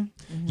 You know,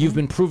 you've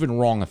been proven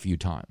wrong a few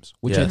times,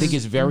 which I Yes. think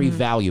is very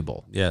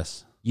valuable.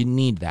 Yes. You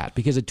need that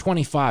because at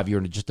 25, you're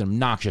just an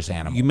obnoxious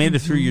animal. You made it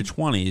through your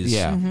 20s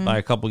Yeah. by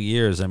a couple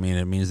years. I mean,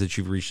 it means that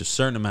you've reached a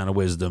certain amount of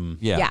wisdom.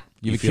 yeah. Yeah.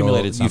 You've feel,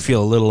 accumulated something. you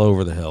feel a little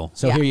over the hill.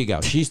 So Yeah. here you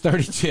go. She's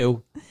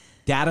 32,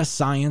 data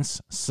science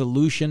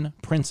solution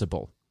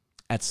principal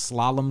at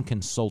Slalom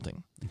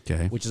Consulting,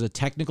 Okay. which is a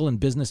technical and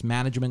business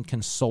management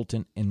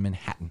consultant in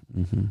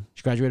Manhattan.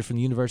 She graduated from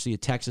the University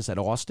of Texas at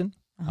Austin,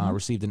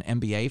 received an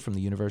MBA from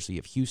the University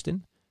of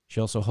Houston. She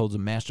also holds a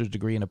master's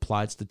degree in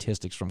applied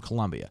statistics from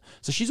Columbia.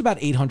 So she's about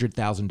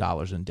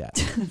 $800,000 in debt.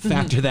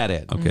 Factor that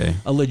in. Okay.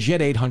 A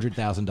legit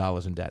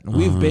 $800,000 in debt. And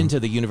we've been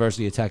to the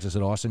University of Texas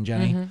at Austin,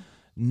 Jenny.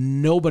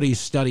 Nobody's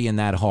studying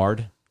that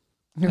hard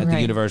at the Right.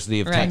 University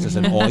of Right. Texas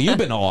at all. You've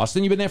been to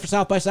Austin. You've been there for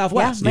South by Yeah,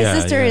 Southwest. my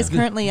sister yeah. is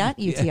currently at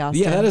UT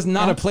Austin. Yeah, that is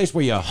not a place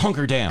where you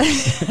hunker down.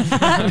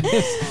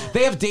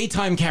 They have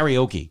daytime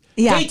karaoke.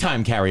 Yeah.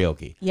 Daytime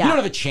karaoke. Yeah. You don't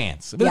have a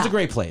chance. But it's a Yeah.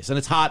 great place, and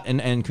it's hot,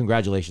 and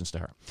congratulations to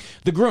her.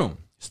 The groom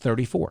is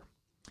 34.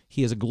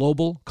 He is a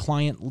global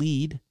client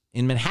lead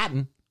in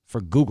Manhattan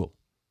for Google.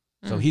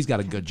 So he's got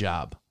a good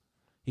job.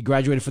 He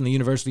graduated from the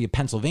University of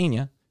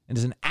Pennsylvania and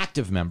is an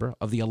active member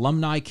of the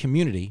alumni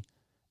community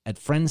at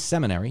Friends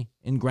Seminary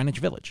in Greenwich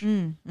Village.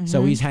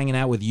 So he's hanging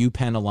out with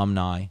UPenn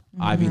alumni,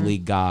 Ivy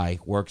League guy,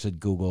 works at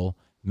Google,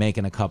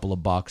 making a couple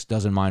of bucks,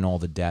 doesn't mind all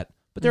the debt.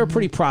 But they're a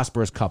pretty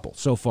prosperous couple.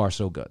 So far,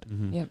 so good.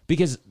 Yep.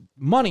 Because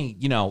money,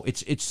 you know,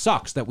 it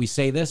sucks that we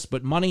say this,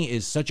 but money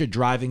is such a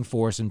driving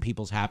force in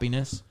people's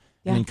happiness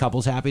and in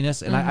couples'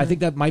 happiness. And I think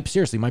that might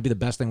be the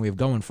best thing we have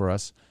going for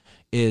us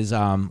is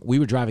we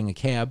were driving a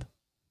cab,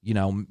 you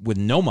know, with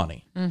no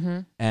money.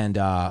 And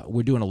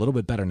we're doing a little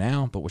bit better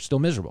now, but we're still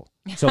miserable.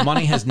 So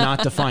money has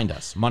not defined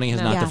us. Money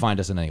has not Yeah. defined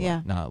us in any way.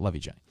 Yeah. No, love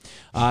you,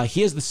 Jenny.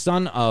 He is the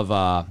son of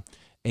a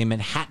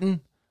Manhattan,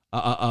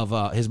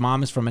 his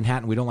mom is from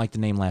Manhattan. We don't like to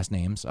name last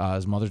names.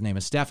 His mother's name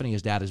is Stephanie.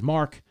 His dad is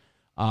Mark.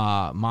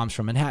 Mom's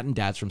from Manhattan.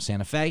 Dad's from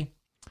Santa Fe.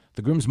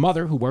 The groom's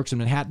mother, who works in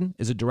Manhattan,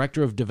 is a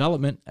director of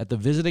development at the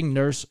Visiting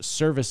Nurse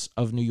Service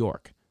of New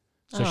York.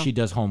 So she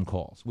does home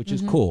calls, which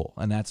is cool.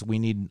 And we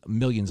need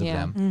millions of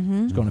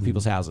them. It's going to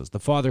people's houses. The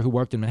father, who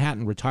worked in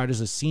Manhattan, retired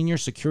as a senior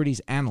securities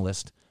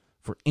analyst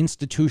for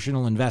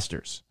institutional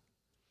investors.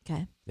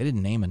 Okay. They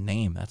didn't name a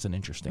name. That's an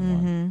interesting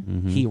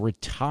one. He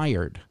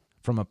retired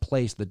from a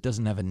place that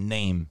doesn't have a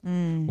name,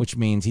 which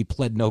means he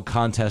pled no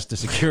contest to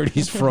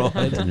securities fraud.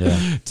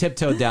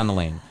 Tiptoed down the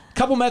lane.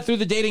 Couple met through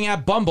the dating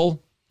app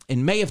Bumble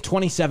in May of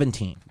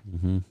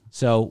 2017.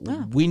 So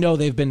we know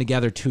they've been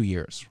together 2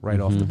 years right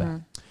off the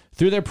bat.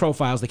 Through their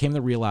profiles, they came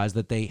to realize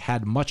that they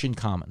had much in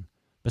common.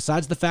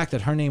 Besides the fact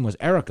that her name was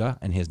Erica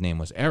and his name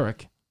was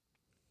Eric,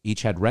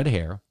 each had red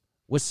hair,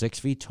 was 6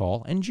 feet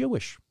tall, and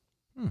Jewish.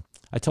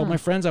 I told my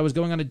friends I was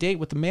going on a date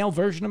with the male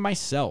version of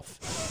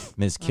myself,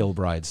 Ms.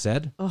 Kilbride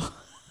said.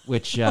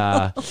 Which,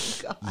 there,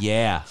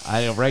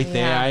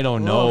 I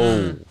don't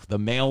know. The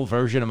male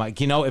version of my,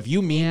 if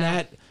you mean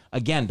that,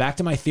 again, back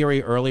to my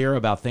theory earlier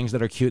about things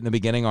that are cute in the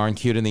beginning aren't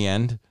cute in the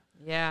end.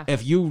 Yeah.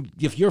 If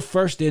your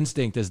first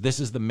instinct is this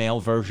is the male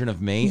version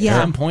of me, at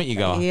some point you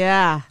go,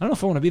 I don't know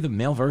if I want to be the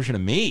male version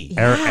of me.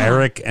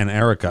 Eric and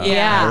Erica.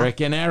 Yeah. Eric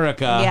and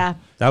Erica. Yeah.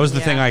 That was the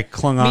thing I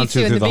clung on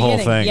to in through the whole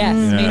beginning. thing.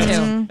 Yes,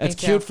 me too. It's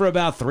cute for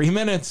about 3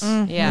 minutes.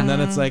 Yeah. And then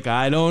it's like,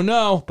 I don't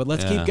know. But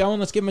let's keep going.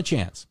 Let's give him a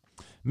chance.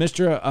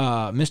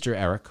 Mr.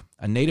 Eric,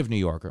 a native New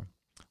Yorker,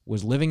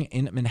 was living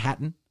in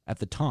Manhattan at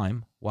the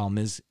time while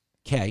Ms.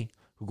 K,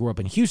 who grew up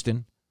in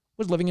Houston,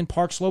 was living in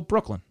Park Slope,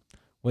 Brooklyn,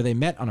 where they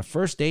met on a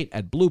first date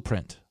at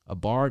Blueprint, a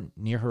bar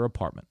near her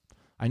apartment.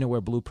 I know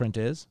where Blueprint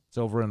is. It's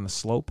over in the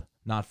Slope,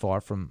 not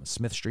far from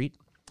Smith Street.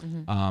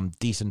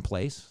 Decent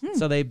place.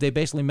 So they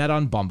basically met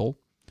on Bumble.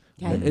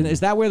 And is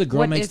that where the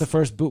girl makes the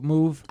first boot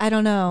move? I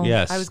don't know.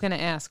 Yes. I was going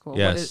to ask,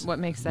 what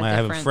makes that I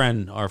have different? a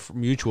friend, our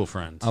mutual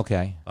friend.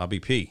 Okay.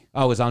 Bobby P.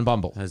 Oh, it's on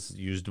Bumble. Has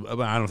used.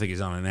 Well, I don't think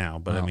he's on it now,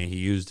 but I mean, he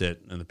used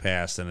it in the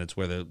past, and it's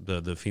where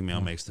the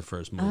female makes the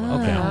first move.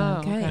 Okay.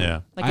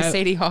 Yeah. Like a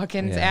Sadie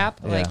Hawkins app?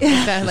 Yeah. Like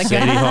that? Like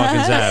Sadie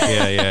Hawkins app.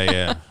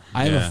 Yeah.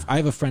 I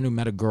have a friend who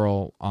met a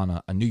girl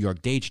on a New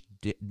York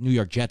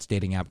Jets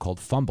dating app called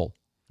Fumble,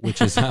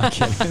 which is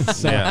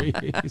sorry.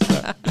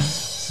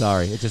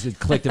 Sorry, it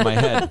clicked in my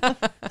head.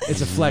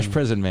 It's a flesh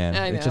prison,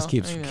 man. It just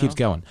keeps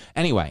going.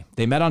 Anyway,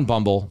 they met on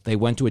Bumble. They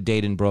went to a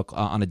date in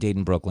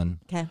Brooklyn.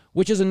 Okay,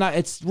 which is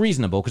it's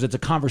reasonable because it's a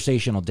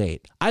conversational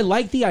date. I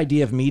like the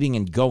idea of meeting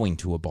and going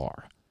to a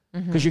bar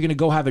because you're going to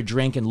go have a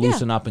drink and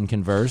loosen up and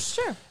converse.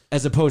 Sure.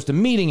 As opposed to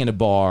meeting in a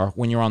bar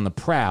when you're on the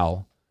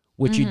prowl,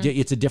 which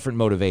it's a different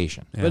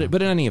motivation. Yeah.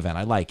 But in any event,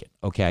 I like it.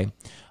 Okay,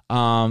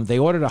 they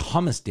ordered a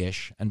hummus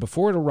dish, and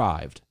before it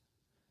arrived,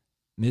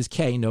 Ms.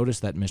 K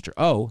noticed that Mr.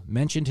 O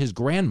mentioned his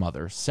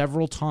grandmother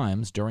several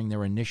times during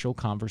their initial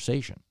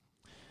conversation.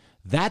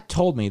 That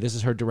told me, this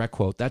is her direct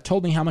quote, that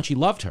told me how much he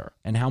loved her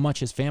and how much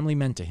his family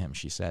meant to him,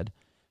 she said.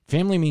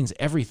 Family means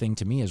everything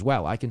to me as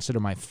well. I consider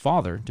my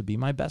father to be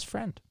my best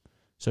friend.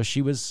 So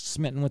she was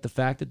smitten with the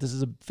fact that this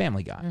is a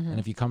family guy. And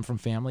if you come from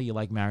family, you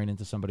like marrying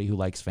into somebody who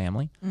likes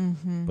family.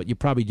 But you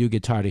probably do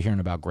get tired of hearing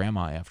about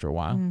grandma after a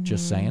while.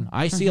 Just saying.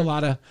 I see a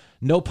lot of,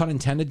 no pun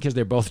intended, because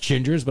they're both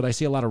gingers, but I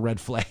see a lot of red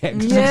flags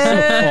so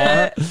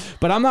far.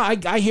 But I'm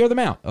not, I hear them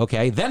out.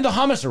 Okay. Then the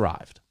hummus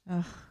arrived.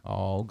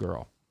 Oh,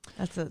 girl.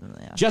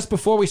 Just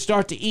before we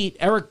start to eat,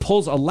 Eric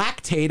pulls a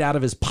Lactaid out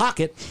of his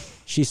pocket,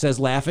 she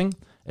says, laughing.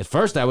 At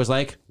first I was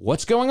like,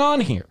 what's going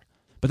on here?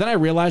 But then I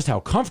realized how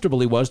comfortable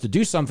he was to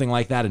do something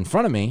like that in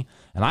front of me,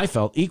 and I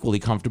felt equally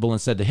comfortable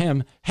and said to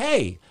him,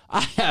 hey,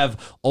 I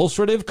have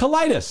ulcerative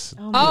colitis.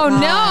 Oh,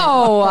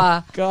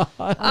 no. God.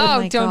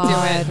 Oh, don't do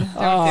it.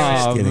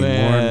 Oh, Getting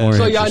man. more and more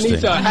So y'all need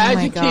to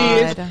hide your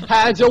kids, God.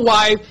 hide your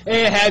wife,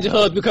 and hide your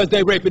husband because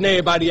they raping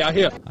everybody out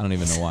here. I don't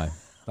even know why.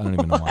 I don't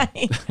even know why.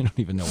 I don't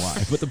even know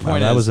why. But the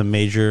point That is, was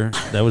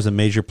a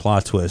major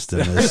plot twist in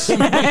this.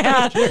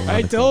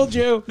 I told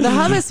you. The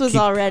hummus was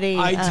already.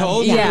 I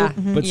told you. Yeah.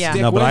 But Yeah.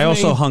 stick No, but with I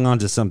also me. hung on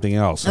to something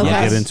else. I'll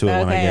Okay. get into it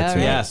when I Okay, get to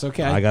it. Yes,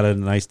 okay. I got a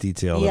nice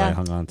detail that I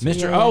hung on to.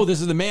 Mr. O, this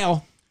is the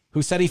male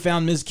who said he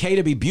found Ms. K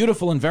to be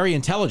beautiful and very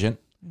intelligent,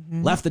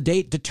 left the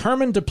date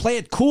determined to play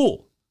it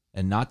cool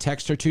and not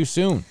text her too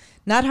soon.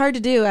 Not hard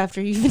to do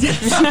after you've been.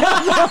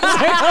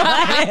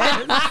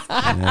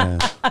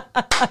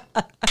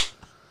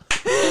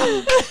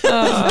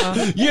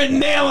 You're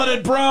nailing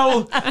it,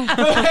 bro.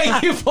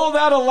 You pulled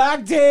out a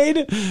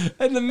Lactaid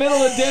in the middle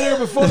of dinner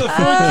before the food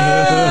came.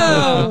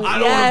 I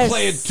don't want to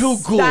play it too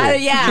cool.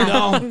 Yeah. You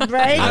know?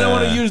 Right? I don't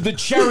want to use the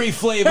cherry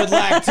flavored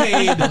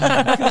Lactaid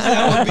because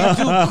that would be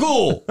too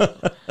cool.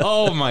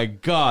 Oh my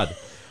God.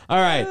 All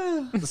right.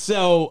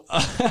 So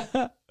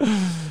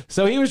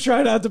so he was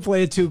trying not to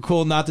play it too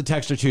cool, not to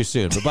text her too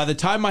soon. But by the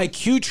time my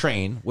Q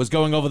train was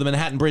going over the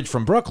Manhattan Bridge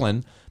from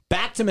Brooklyn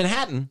back to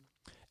Manhattan,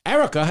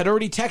 Erica had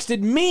already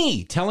texted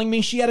me telling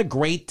me she had a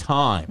great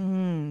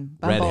time.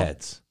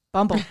 Redheads.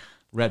 Bumble.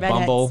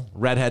 Bumble.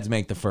 Redheads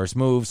make the first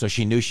move, so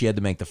she knew she had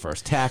to make the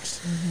first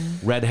text.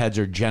 Redheads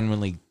are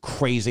genuinely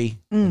crazy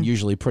and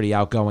usually pretty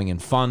outgoing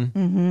and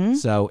fun.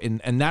 So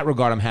in that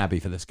regard, I'm happy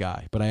for this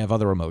guy, but I have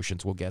other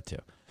emotions we'll get to.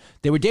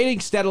 They were dating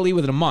steadily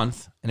within a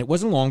month, and it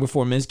wasn't long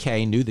before Ms.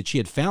 K knew that she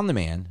had found the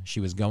man she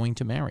was going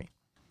to marry.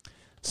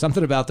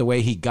 Something about the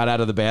way he got out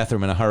of the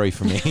bathroom in a hurry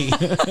for me.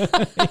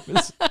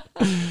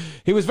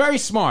 He was very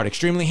smart,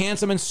 extremely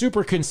handsome, and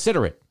super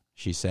considerate,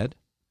 she said.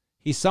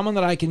 He's someone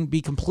that I can be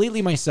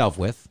completely myself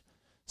with,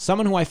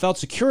 someone who I felt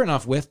secure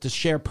enough with to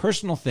share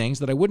personal things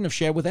that I wouldn't have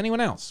shared with anyone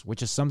else,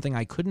 which is something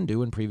I couldn't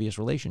do in previous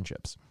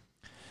relationships.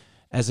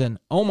 As an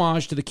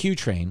homage to the Q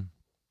train,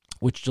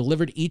 which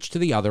delivered each to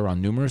the other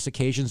on numerous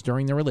occasions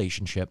during their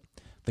relationship,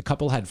 the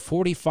couple had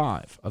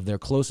 45 of their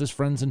closest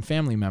friends and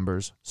family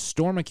members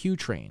storm a Q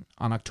train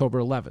on October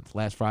 11th,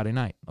 last Friday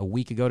night, a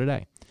week ago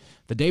today.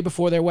 The day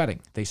before their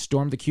wedding, they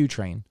stormed the Q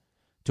train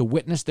to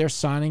witness their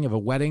signing of a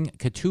wedding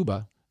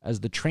ketubah as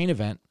the train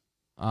event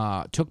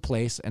took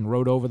place and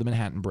rode over the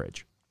Manhattan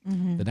Bridge.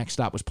 The next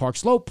stop was Park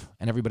Slope,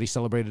 and everybody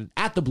celebrated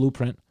at the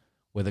Blueprint,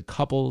 where the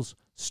couple's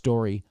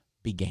story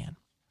began.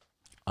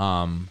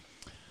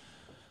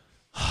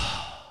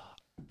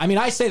 I mean,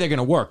 I say they're going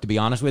to work, to be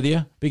honest with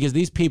you, because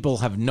these people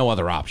have no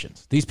other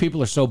options. These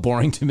people are so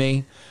boring to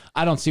me.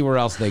 I don't see where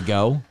else they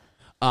go.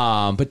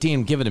 But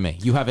Dean, give it to me.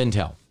 You have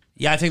intel.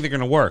 Yeah, I think they're going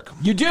to work.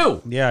 You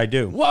do? Yeah, I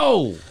do.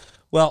 Whoa.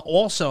 Well,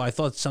 also, I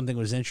thought something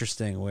was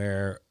interesting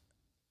where,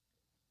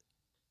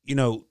 You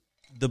know,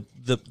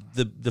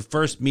 the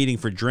first meeting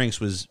for drinks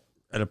was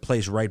at a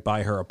place right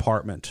by her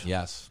apartment.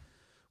 Yes.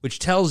 Which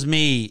tells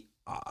me,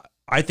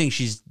 I think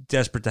she's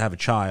desperate to have a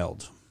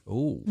child.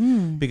 Ooh.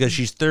 Because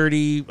she's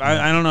 30.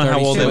 I don't know how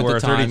old 32 they at were. the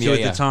time. 32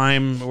 Yeah, at the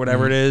time, or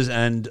whatever it is.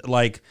 And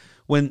like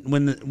when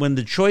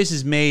the choice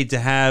is made to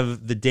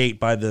have the date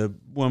by the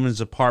woman's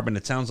apartment,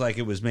 it sounds like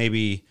it was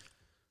maybe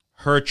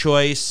her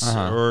choice,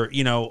 or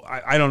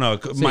I don't know.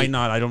 It might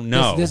not. I don't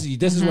know. This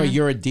is where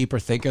you're a deeper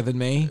thinker than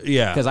me.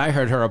 Yeah. Because I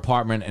heard her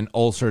apartment and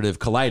ulcerative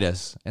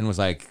colitis and was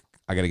like,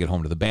 I got to get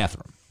home to the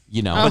bathroom.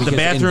 You know, But the because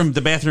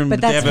bathroom.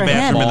 But They that's have a for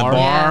him. bathroom in the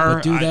bar.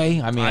 But do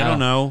they? I mean, I don't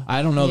know.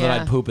 I don't know that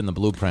Yeah. I'd poop in the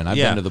Blueprint. I've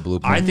been to the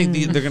Blueprint. I think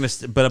they're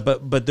gonna,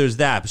 but there's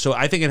that. So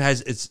I think it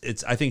has.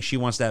 It's. I think she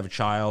wants to have a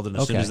child, and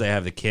as soon Okay. as they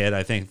have the kid,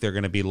 I think they're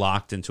going to be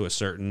locked into a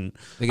certain.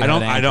 They're I gonna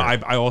don't. have an I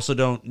anchor. don't. I also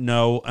don't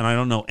know, and I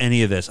don't know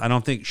any of this. I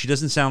don't think she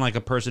doesn't sound like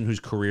a person who's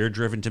career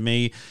driven to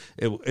me.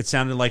 It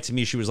sounded like to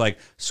me she was like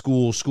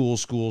school,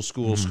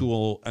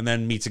 and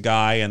then meets a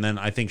guy, and then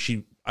I think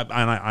she.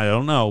 I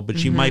don't know, but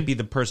she might be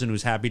the person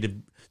who's happy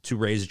to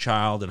raise a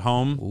child at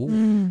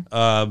home.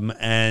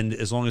 And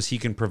as long as he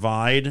can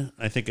provide,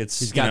 I think it's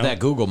He's got that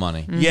Google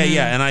money.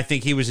 Yeah, and I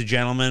think he was a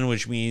gentleman,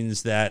 which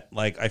means that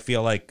like I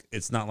feel like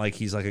it's not like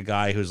he's like a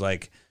guy who's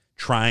like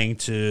trying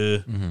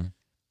to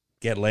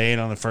get laid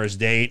on the first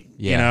date.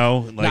 Yeah. You know,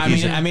 No, like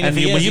I mean, if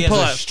when he you has pull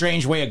a out.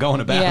 strange way of going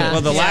about Yeah. it.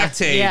 Well, the Yeah.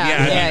 lactate, Yeah. I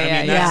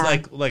mean, Yeah.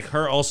 that's like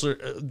her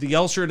the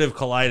ulcerative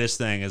colitis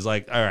thing is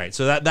like, all right,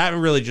 so that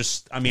really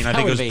just, I mean, I That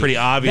think it would was be- pretty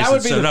obvious that would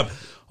and be set it the- up.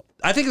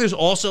 I think there's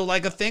also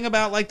like a thing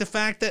about like the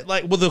fact that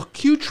like, well, the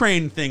Q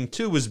train thing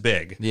too was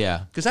big.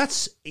 Yeah. Because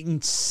that's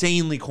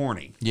insanely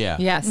corny. Yeah.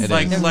 Yes. It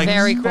Like- is. They're Like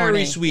very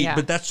corny. sweet, Yeah.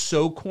 but that's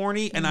so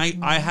corny. And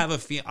I have a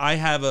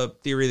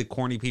theory that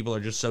corny people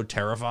are just so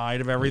terrified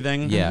of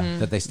everything. Yeah,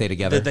 that they stay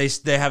together. That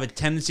they have a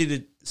tendency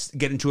to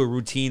get into a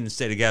routine and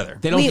stay together.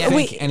 They don't We-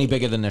 think we- any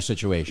bigger than their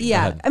situation. Go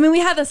Yeah, ahead. I mean,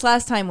 we had this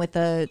last time with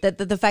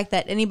the fact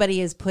that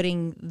anybody is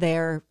putting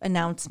their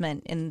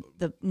announcement in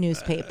the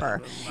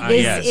newspaper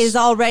yes. is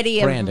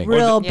already Branding. a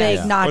real Or the- big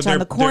Yes. notch Or their- on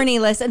the corny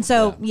list, and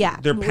so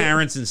Their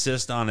parents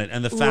insist on it,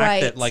 and the fact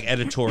Right. that like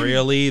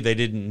editorially they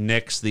didn't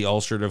nix the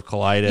ulcerative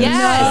colitis.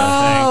 Yes.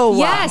 No.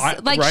 Yes, I-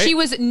 like right? she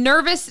was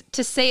nervous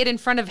to say it in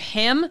front of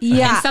him.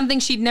 Yeah. And something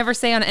she'd never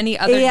say on any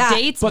other Yeah.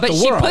 dates, But but the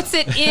she world. puts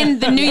it in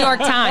the New York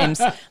Times.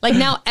 Like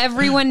now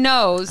everyone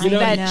knows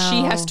that know.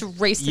 she has to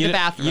race to the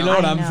bathroom. You know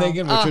what I I'm know.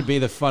 thinking, which would be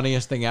the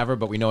funniest thing ever,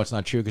 but we know it's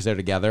not true because they're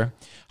together.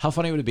 How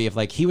funny would it be if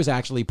like he was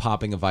actually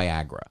popping a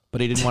Viagra,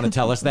 but he didn't want to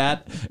tell us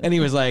that, and he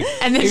was like,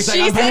 And then he was like,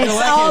 she's I'm taking it's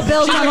a all Leckin.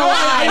 built She's on like, a "Oh,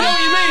 I know lie."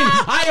 what you mean.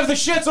 I have the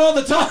shits all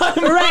the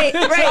time. right.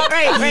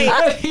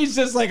 He's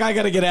just like, I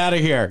got to get out of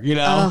here. You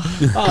know?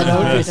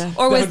 That would be-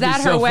 Or was would be that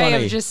her so way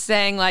funny. of just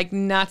saying like,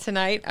 not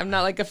tonight? I'm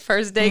not like a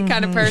first date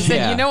kind of person.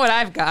 Yeah. You know what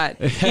I've got.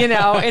 You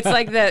know, it's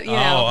like that. You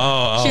know,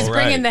 oh, she's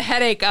bringing right. the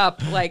headache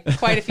up like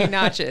quite a few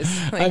notches.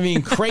 Like, I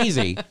mean,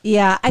 crazy.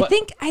 Yeah, I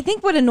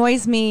think what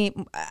annoys me,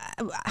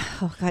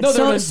 oh god,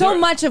 No, so they're-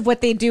 much of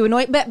what they do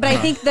annoy. But I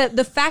think that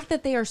the fact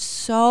that they are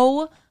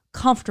so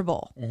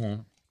comfortable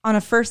on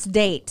a first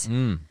date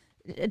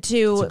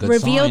to a good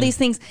reveal sign. these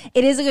things,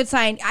 it is a good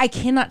sign. I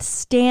cannot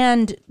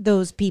stand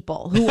those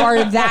people who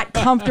are that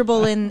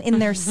comfortable in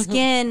their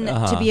skin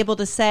to be able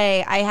to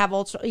say, I have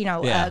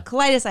Yeah.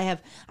 colitis.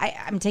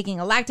 I'm taking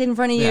a Lactate in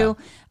front of you.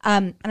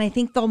 And I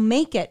think they'll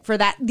make it for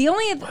that. The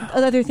only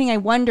other thing I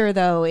wonder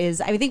though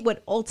is I think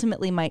what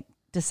ultimately might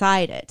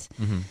decide it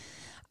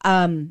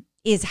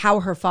is how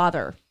her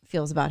father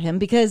feels about him,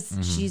 because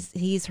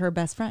he's her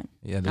best friend.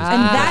 Yeah, And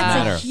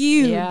matter. that's a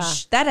huge, Yeah.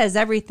 that has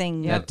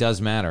everything That does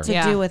matter. to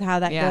Yeah. do with how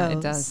that Yeah, goes.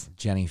 it does.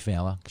 Jenny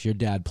Fala, because your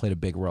dad played a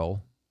big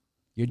role.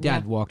 Your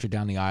dad walked her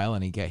down the aisle,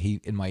 and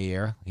he in my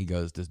ear, he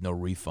goes, "There's no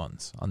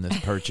refunds on this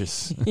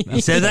purchase." You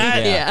said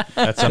that? Yeah.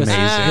 That's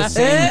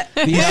amazing.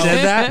 He You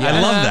said that? I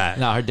love that.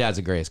 No, her dad's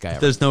the greatest guy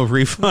ever. There's no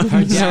refund.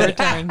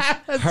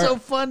 That's so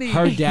funny.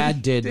 Her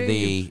dad did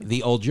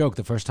the old joke.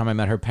 The first time I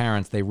met her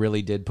parents, they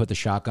really did put the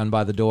shotgun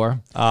by the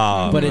door.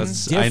 Oh, But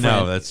it's different. I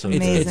know that's so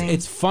Amazing.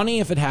 It's funny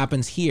if it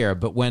happens here,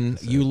 but when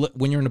you're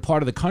in a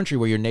part of the country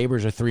where your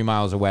neighbors are 3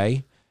 miles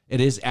away, it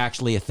is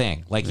actually a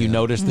thing. Like you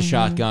notice the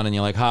shotgun and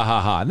you're like, ha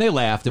ha ha. And they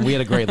laughed and we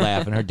had a great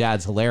laugh and her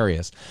dad's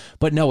hilarious.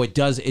 But no, it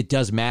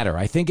does matter.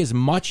 I think as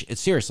much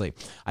as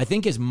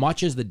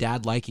the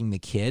dad liking the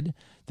kid,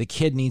 the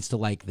kid needs to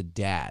like the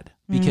dad.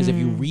 Because if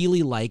you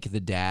really like the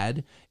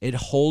dad, it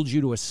holds you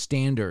to a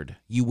standard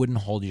you wouldn't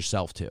hold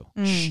yourself to.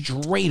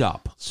 Straight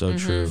up. So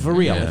true. For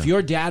real. Yeah. If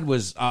your dad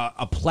was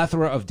a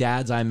plethora of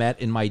dads I met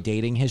in my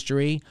dating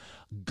history,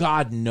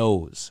 God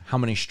knows how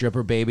many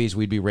stripper babies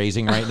we'd be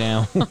raising right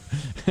now.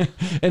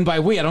 And by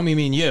we, I don't mean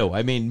me and you.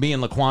 I mean me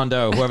and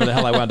Laquanda or whoever the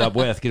hell I wound up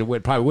with.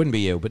 It probably wouldn't be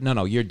you. But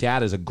no, your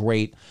dad is a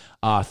great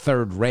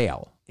third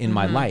rail in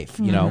my life,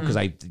 you know, because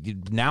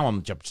now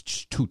I'm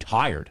just too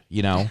tired,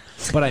 you know.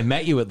 But I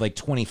met you at like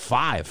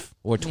 25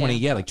 or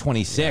 20, like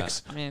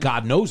 26. Yeah.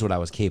 God knows what I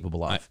was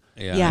capable of.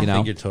 Yeah. I You know?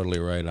 think you're totally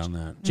right on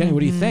that. Jenny, what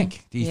do you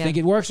think? Do you think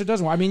it works or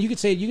doesn't work? I mean, you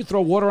could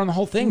throw water on the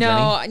whole thing,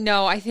 Jenny.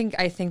 No, I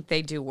think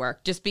they do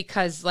work. Just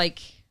because,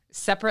 like,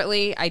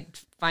 separately, I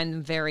find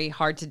them very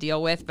hard to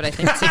deal with, but I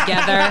think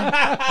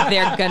together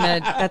they're gonna.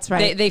 That's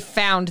right. They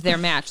found their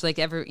match. Like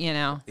That's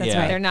right.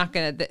 They're not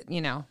gonna,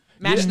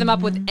 match them up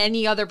with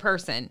any other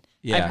person.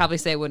 Yeah. I'd probably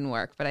say it wouldn't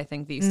work, but I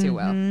think these two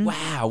will.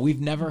 Wow, we've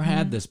never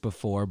had this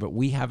before, but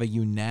we have a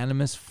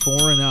unanimous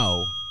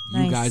 4-0. You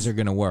Nice. guys are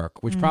going to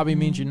work, which probably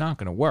means you're not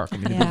going to work. I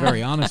mean, to be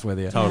very honest with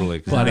you. Totally.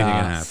 'Cause But, anything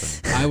can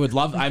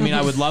happen.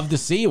 I would love to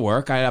see you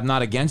work. I'm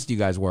not against you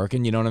guys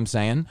working. You know what I'm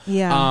saying?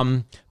 Yeah.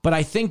 But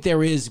I think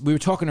we were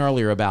talking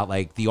earlier about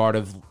like the art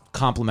of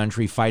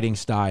complementary fighting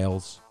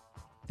styles,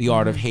 the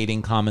art of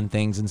hating common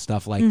things and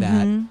stuff like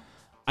that.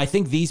 I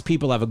think these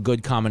people have a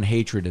good common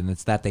hatred, and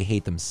it's that they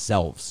hate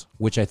themselves,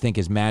 which I think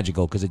is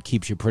magical because it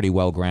keeps you pretty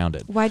well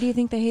grounded. Why do you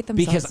think they hate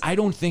themselves? Because I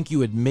don't think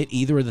you admit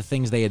either of the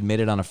things they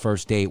admitted on a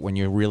first date when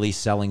you're really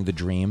selling the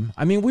dream.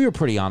 I mean, we were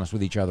pretty honest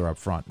with each other up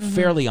front,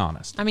 fairly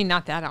honest. I mean,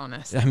 not that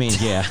honest. I mean,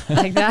 yeah.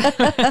 Like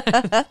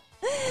that.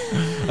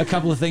 A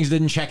couple of things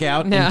didn't check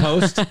out in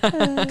post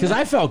because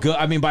I felt good.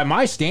 I mean, by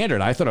my standard,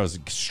 I thought I was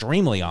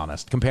extremely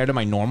honest compared to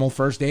my normal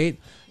first date.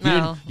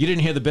 You didn't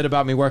hear the bit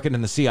about me working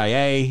in the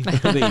CIA,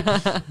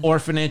 the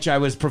orphanage I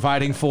was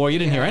providing for. You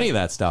didn't hear any of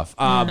that stuff.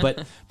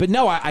 But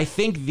no, I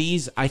think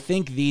these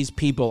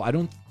people, I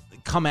don't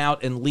come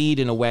out and lead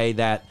in a way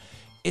that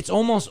it's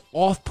almost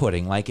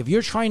off-putting. Like if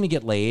you're trying to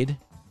get laid,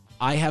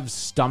 I have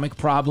stomach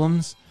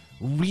problems.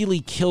 Really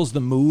kills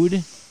the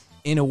mood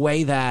in a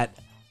way that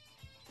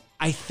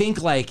I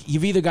think like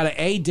you've either got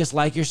to A,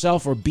 dislike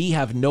yourself, or B,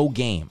 have no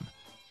game,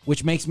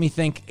 which makes me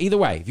think either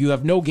way, if you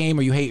have no game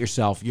or you hate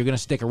yourself, you're going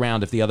to stick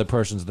around if the other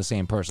person's the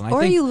same person.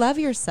 Or you love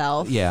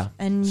yourself. Yeah.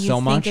 And you So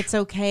think much. it's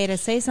okay to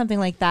say something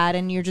like that,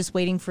 and you're just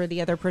waiting for the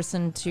other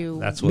person to.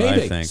 That's what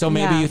maybe. I think. So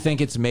maybe Yeah. you think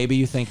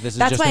this is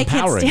That's just why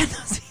empowering. I can't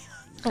stand those people.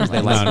 Because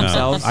they like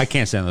themselves. I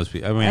can't stand those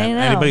people. I mean, I know.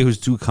 anybody who's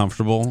too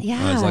comfortable,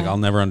 Yeah. it's like I'll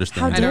never How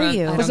understand. dare don't-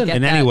 you? I don't Listen, get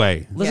In that. any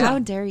way. Listen, How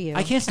dare you?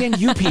 I can't stand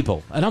you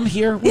people, and I'm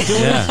here. We're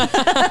doing Yeah.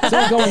 It's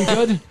all going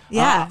good.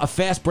 Yeah. A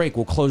fast break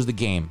will close the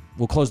game.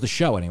 We'll close the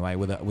show anyway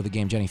with a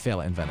game Jenny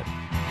Fela invented.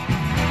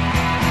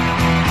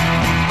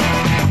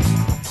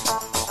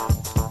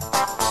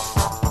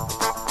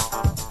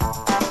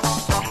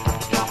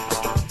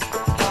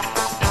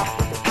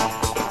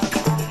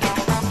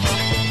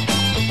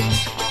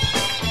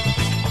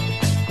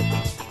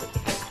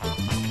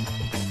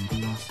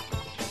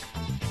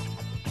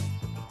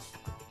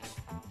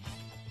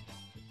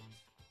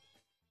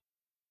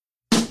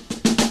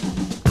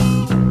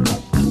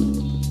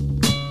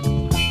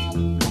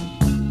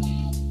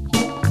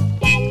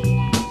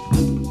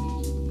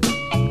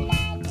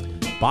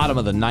 Bottom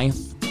of the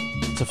ninth.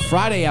 It's a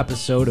Friday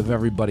episode of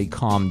Everybody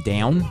Calm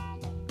Down.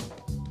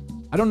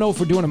 I don't know if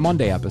we're doing a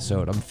Monday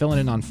episode. I'm filling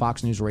in on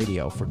Fox News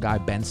Radio for Guy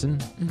Benson.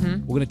 We're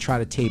going to try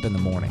to tape in the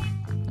morning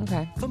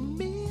Okay.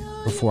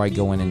 before I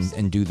go in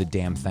and do the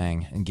damn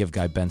thing and give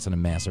Guy Benson a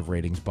massive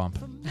ratings bump.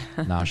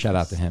 Nah, shout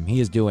out to him.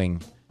 He is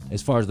doing,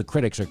 as far as the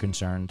critics are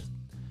concerned,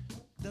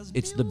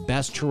 it's the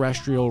best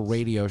terrestrial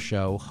radio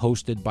show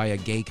hosted by a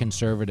gay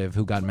conservative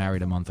who got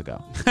married a month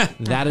ago.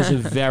 That is a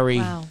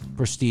very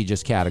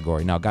prestigious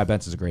category. Now, Guy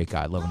Benson's a great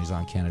guy. I love when he's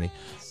on Kennedy.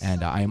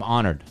 And I am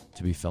honored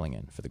to be filling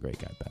in for the great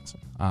Guy Benson.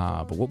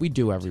 But what we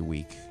do every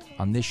week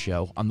on this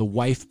show, on the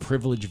wife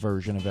privilege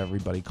version of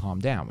Everybody Calm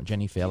Down, when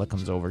Jenny Fela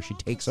comes over, she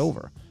takes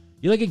over.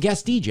 You're like a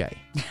guest DJ.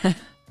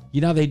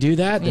 You know how they do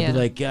that? They'll be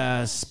like,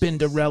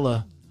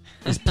 Spinderella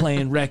is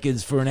playing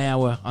records for an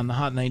hour on the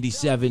Hot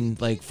 97,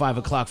 like 5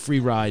 o'clock free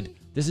ride.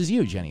 This is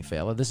you, Jenny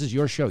Fela. This is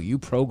your show. You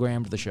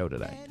programmed the show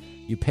today.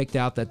 You picked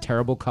out that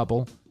terrible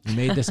couple. You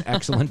made this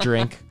excellent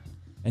drink.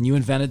 And you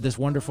invented this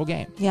wonderful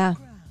game. Yeah.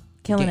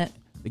 Killing it.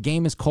 The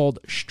game is called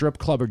Strip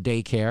Club or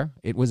Daycare.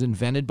 It was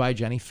invented by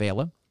Jenny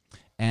Fela.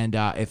 And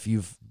if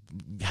you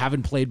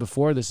haven't played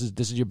before, this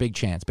is your big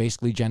chance.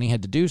 Basically, Jenny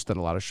had deduced that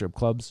a lot of strip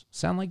clubs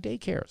sound like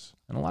daycares.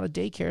 and a lot of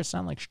daycares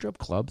sound like strip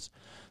clubs.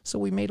 So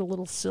we made a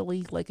little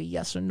silly, like a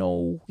yes or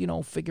no,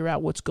 figure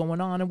out what's going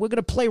on. And we're going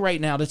to play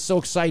right now. That's so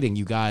exciting,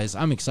 you guys.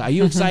 I'm excited. Are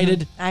you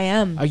excited? I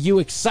am. Are you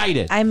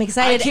excited? I'm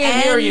excited. I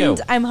can't hear you.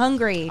 I'm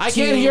hungry. I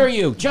can't hear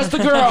you. Just the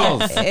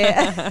girls.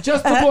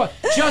 Just the boy.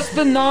 Just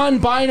the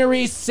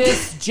non-binary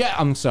cis.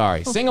 I'm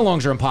sorry.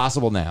 Sing-alongs are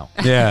impossible now.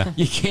 Yeah.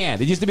 You can't.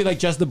 It used to be like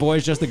just the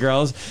boys, just the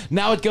girls.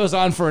 Now it goes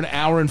on for an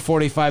hour and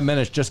 45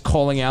 minutes just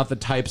calling out the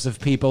types of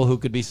people who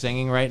could be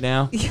singing right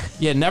now.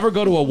 Yeah, never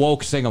go to a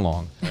woke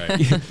sing-along.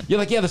 Right. You're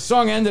like, yeah, the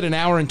song ended an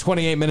hour and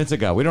 28 minutes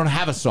ago. We don't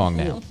have a song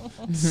now.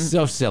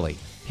 So silly.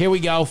 Here we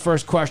go.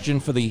 First question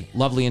for the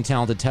lovely and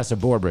talented Tessa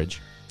Borbridge.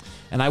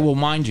 And I will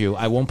mind you,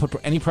 I won't put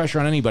any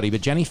pressure on anybody,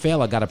 but Jenny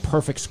Fela got a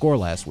perfect score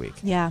last week.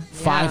 Yeah.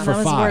 5 for that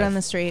was 5. word on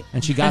the street.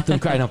 And she got them.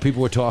 I know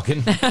people were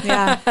talking.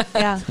 Yeah.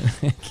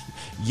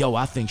 Yo,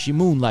 I think she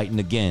moonlighting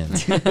again.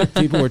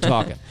 People were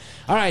talking.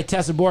 All right,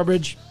 Tessa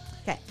Borbridge.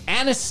 Okay.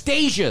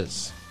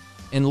 Anastasia's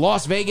in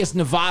Las Vegas,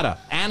 Nevada.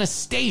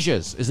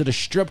 Anastasia's. Is it a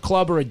strip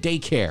club or a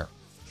daycare?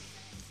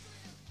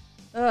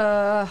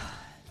 I'm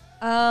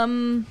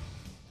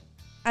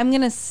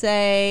gonna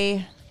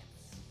say,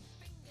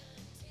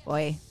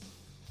 boy,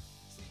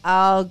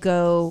 I'll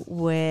go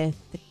with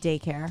the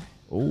daycare.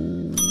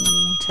 Oh,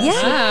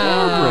 Tessa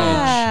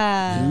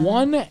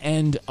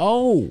Borbridge. 1-0.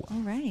 All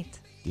right.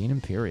 Dean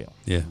Imperial.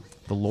 Yeah.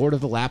 The Lord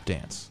of the Lap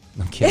Dance.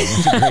 I'm kidding.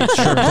 It's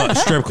a great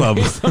Strip club.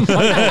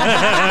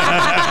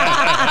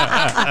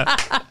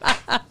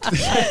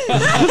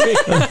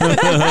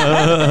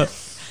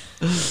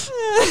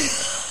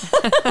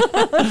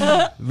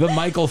 The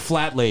Michael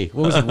Flatley.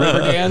 What was it?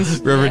 Riverdance?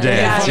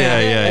 Riverdance.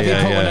 They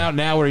put one Yeah. out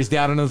now where he's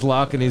down on his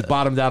luck and he's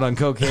bottomed out on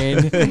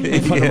cocaine. They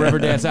put a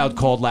Riverdance out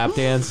called Lap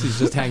Dance. He's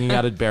just hanging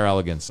out at Bear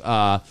Elegance.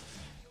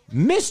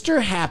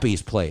 Mr.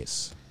 Happy's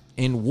Place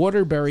in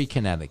Waterbury,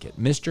 Connecticut.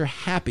 Mr.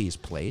 Happy's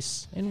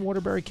Place in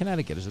Waterbury,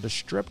 Connecticut. Is it a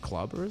strip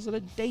club or is it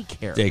a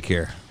daycare?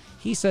 Daycare.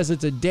 He says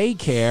it's a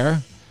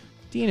daycare.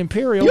 Dean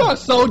Imperial. You are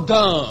so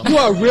dumb. You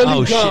are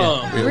really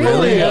dumb. Shit.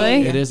 Really?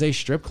 It is a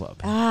strip club.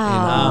 Oh,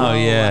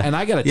 yeah. And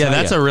I got to tell Yeah,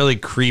 that's you, a really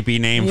creepy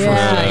name for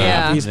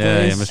Happy's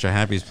Place. Mr.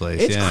 Happy's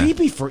Place. It's yeah.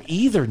 creepy for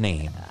either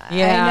name.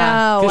 Yeah.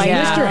 I know. Because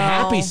I Mr. know.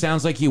 Happy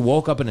sounds like you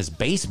woke up in his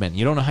basement.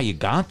 You don't know how you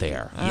got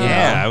there.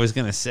 Yeah, I was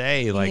going to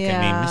say, like, I Yeah.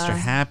 mean, Mr.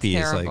 Happy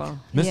is like... Terrible.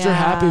 Mr. Yeah.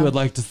 Happy would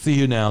like to see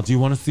you now. Do you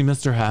want to see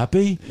Mr.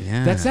 Happy?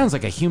 Yeah. That sounds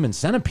like a human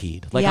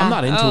centipede. Like, Yeah. I'm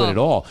not into Oh. it at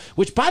all.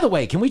 Which, by the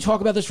way, can we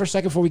talk about this for a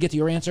second before we get to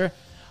your answer?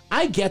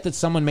 I get that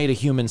someone made a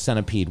human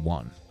centipede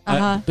one.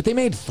 But they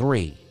made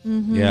 3.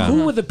 Yeah.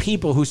 Who were the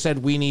people who said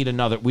we need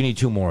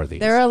 2 more of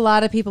these? There are a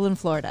lot of people in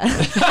Florida.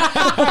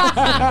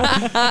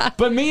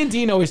 But me and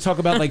Dean always talk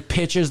about like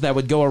pitches that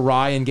would go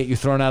awry and get you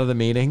thrown out of the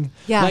meeting.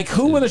 Yeah. Like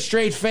who with a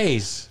straight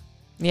face?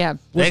 Yeah.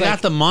 They like-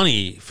 got the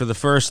money for the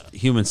first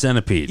human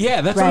centipede. Yeah,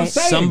 that's what I'm Right.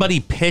 saying.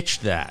 Somebody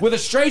pitched that. with a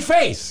straight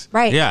face.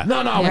 Right. Yeah.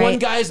 No, Right. one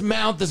guy's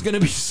mouth is going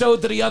to be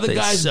sewed to the other They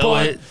guy's sew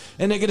butt, it.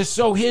 and they're going to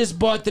sew his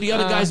butt to the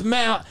other guy's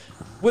mouth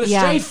with a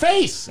Yeah. straight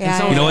face. Yeah,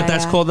 And so, You know yeah, what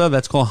that's yeah. called, though?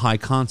 That's called high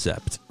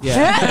concept.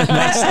 yeah. And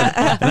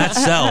that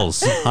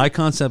sells. High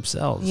concept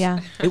sells.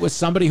 Yeah. It was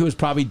somebody who was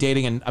probably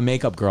dating a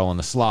makeup girl on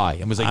the sly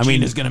and was like, I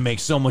mean, Gina's going to make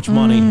so much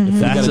money if we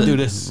got That's to a- do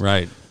this.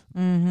 Right.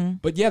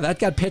 But yeah, that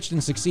got pitched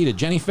and succeeded.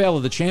 Jenny Fela,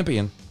 the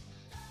champion.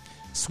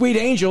 Sweet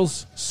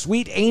Angels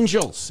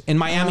in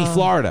Miami,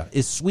 Florida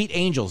is Sweet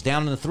Angels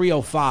down in the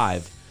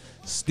 305.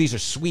 These are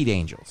Sweet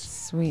Angels.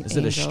 Sweet Is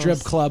it a Angels. strip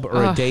club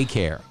or a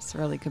daycare? This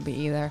really could be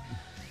either.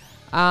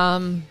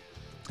 I'm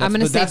going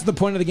to say That's the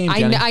point of the game, I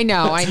Jenny.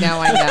 know.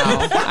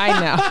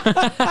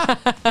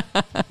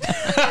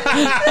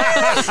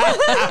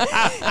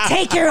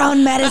 Take your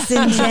own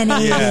medicine,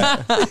 Jenny.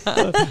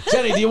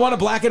 Jenny, do you want a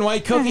black and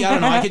white cookie? I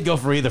don't know. I could go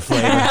for either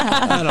flavor.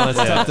 I don't know.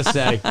 That's tough to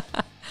say.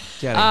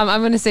 Jenny.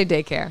 I'm going to say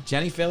daycare.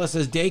 Jenny Fela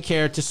says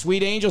daycare to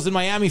Sweet Angels in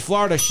Miami,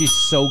 Florida. She's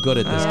so good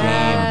at this game.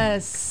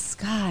 Yes.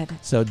 God.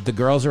 So the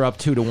girls are up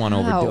 2-1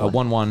 Wow. over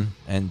 1-1,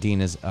 and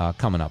Dean is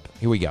coming up.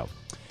 Here we go.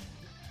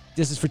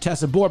 This is for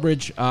Tessa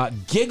Borbridge.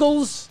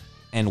 Giggles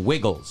and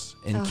Wiggles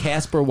in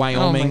Casper,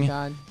 Wyoming.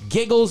 God.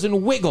 Giggles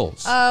and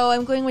Wiggles. Oh,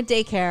 I'm going with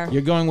daycare.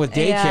 You're going with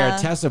daycare. Yeah.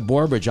 Tessa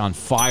Borbridge on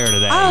fire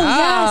today. Oh,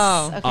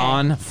 yes. Okay.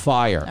 On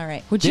fire. All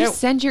right. Would you There-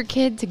 send your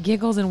kid to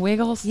Giggles and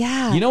Wiggles?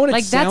 Yeah. You know what it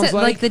Like sounds that's it.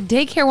 Like the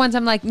daycare ones,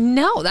 I'm like,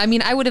 no. I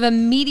mean, I would have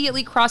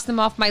immediately crossed them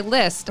off my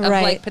list of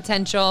Right. like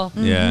potential.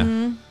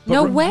 Yeah.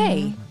 No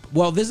way.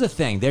 Well, this is the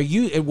thing.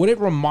 What it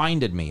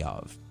reminded me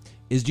of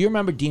is, do you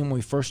remember, Dean, when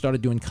we first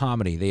started doing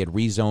comedy, they had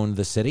rezoned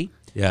the city?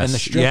 Yes. And the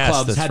strip Yes,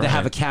 clubs that's had to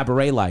have a right.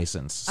 cabaret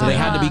license. So they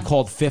had to be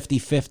called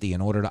 50-50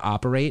 in order to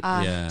operate.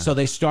 Yeah. So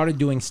they started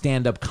doing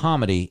stand-up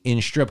comedy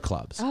in strip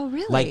clubs. Oh,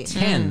 really? Like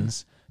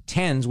Tens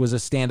 10s was a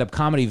stand-up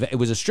comedy. It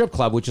was a strip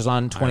club, which is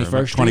on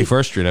 21st Street.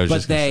 21st Street, I was but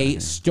just gonna they say.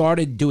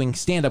 started doing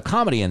stand-up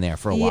comedy in there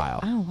for a while.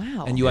 Oh,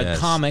 wow. And you had Yes.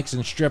 comics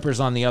and strippers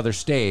on the other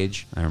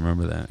stage. I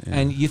remember that. Yeah.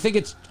 And you think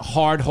it's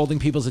hard holding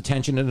people's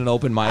attention in an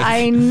open mic?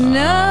 I know.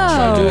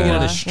 Try doing it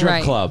at a strip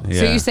Right. club. So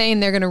Yeah. you're saying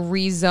they're going to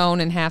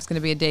rezone and half's going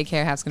to be a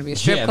daycare, half's going to be a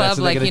strip Yeah, that's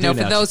club? what they're Like, gonna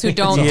do for now. those who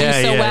don't Yeah,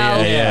 do so yeah,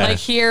 well, yeah. like,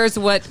 here's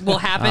what will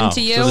happen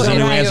to you. So there's a if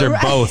new you- answer,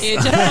 both. You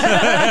just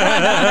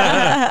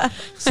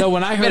So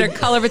when I better heard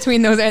color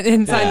between those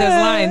inside those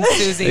lines,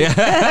 Susie.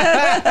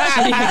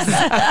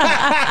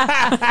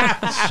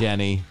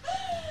 Jenny.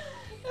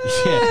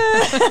 Yeah.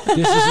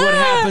 This is what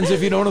happens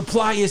if you don't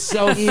apply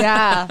yourself.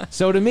 Yeah.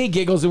 So to me,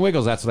 Giggles and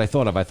Wiggles, that's what I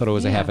thought of. I thought it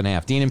was a half and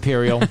half. Dean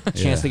Imperial,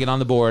 chance to get on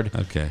the board.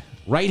 Okay.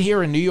 Right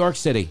here in New York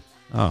City,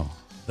 Oh.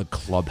 the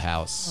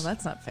Clubhouse. Well,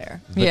 that's not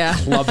fair. Yeah.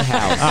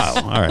 Clubhouse.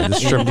 Oh, all right. The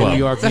strip In club. New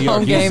York, a New York.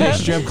 home You game. say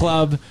strip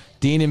club.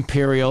 Dean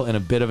Imperial in a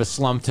bit of a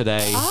slump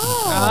today.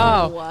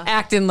 Oh,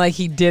 acting like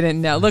he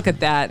didn't know. Look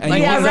at that. And Like,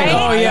 you Yeah, wanna right?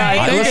 know- Oh, yeah. Right?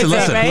 I think Listen, it's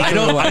listen. right.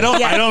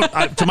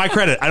 I don't. To my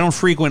credit, I don't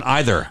frequent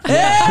either.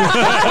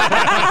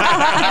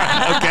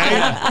 Okay.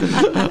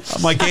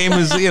 My game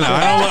is,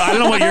 I don't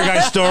know what your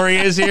guys' story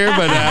is here,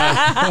 but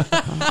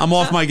I'm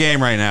off my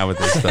game right now with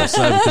this stuff.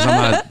 So, because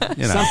I'm not,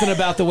 Something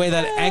about the way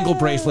that ankle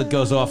bracelet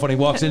goes off when he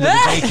walks into the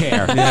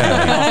daycare.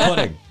 Yeah.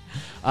 Off-putting.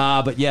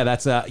 But yeah,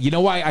 that's you know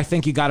why I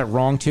think you got it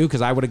wrong too,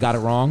 because I would have got it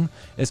wrong,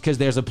 is because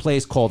there's a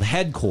place called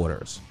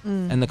Headquarters,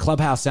 and the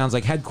Clubhouse sounds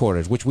like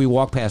Headquarters, which we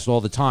walk past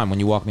all the time when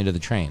you walk me to the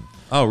train.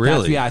 Oh,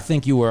 really? Yeah, I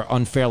think you were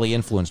unfairly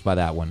influenced by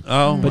that one.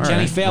 Oh, but all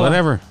Jenny right. Failer,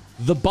 Whatever.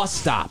 The bus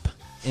stop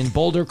in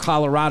Boulder,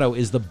 Colorado,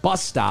 is the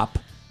bus stop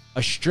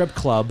a strip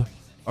club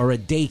or a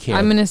daycare?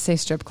 I'm going to say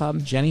strip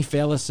club. Jenny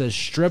Failer says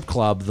strip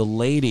club. The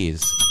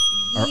ladies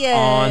are Yeah.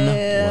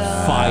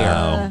 on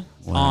fire.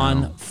 Wow.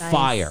 On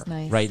fire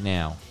nice. right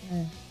now.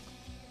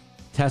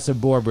 Tessa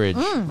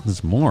Borbridge,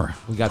 There's more.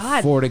 we got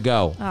God. 4 to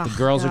go. Oh, the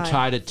girls are God.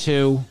 tied at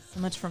 2. So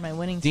much for my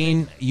winning.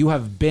 Dean, you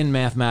have been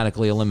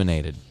mathematically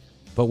eliminated,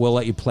 but we'll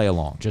let you play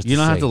along. Just You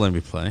don't have see. to let me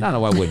play. No,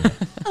 why wouldn't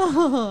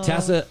you?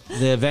 Tessa,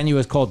 the venue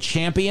is called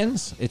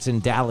Champions. It's in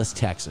Dallas,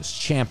 Texas.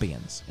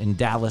 Champions. In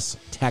Dallas,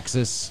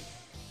 Texas.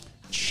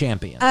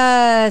 Champions.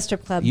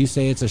 Strip club. You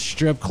say it's a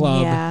strip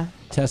club. Yeah.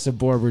 Tessa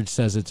Borbridge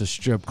says it's a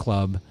strip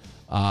club.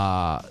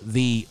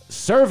 The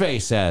survey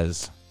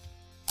says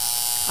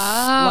Oh,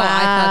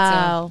 I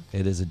thought so.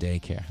 it is a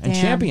daycare. And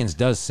Damn. Champions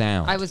does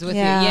sound. I was with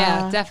Yeah. you.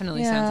 Yeah,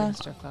 definitely Yeah. sounds like a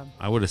strip club.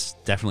 I would have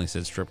definitely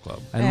said strip club.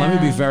 And let me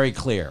be very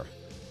clear.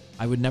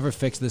 I would never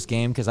fix this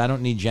game because I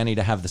don't need Jenny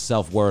to have the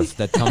self-worth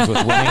that comes with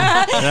winning.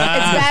 It's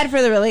bad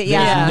for the There's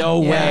yeah. no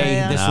way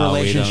yeah. this No, we don't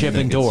relationship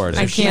think it's endures.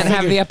 I If she can't have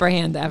figured- the upper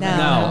hand ever.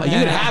 No, you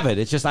can have it.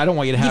 It's just I don't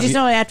want you to You have. just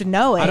don't have to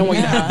know it. I don't want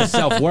you to Yeah. have the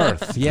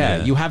self-worth. Yeah,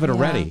 Yeah. you have it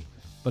already.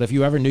 But if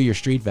you ever knew your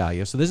street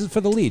value, so this is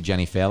for the lead,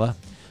 Jenny Failer.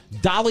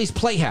 Dolly's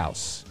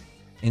Playhouse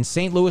in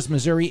St. Louis,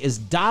 Missouri. Is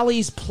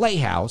Dolly's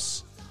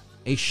Playhouse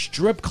a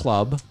strip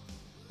club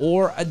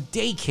or a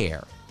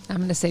daycare? I'm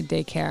going to say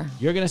daycare.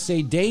 You're gonna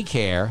say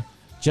daycare.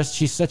 Just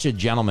she's such a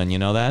gentleman, you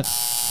know that?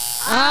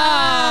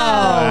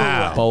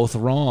 Wow. Both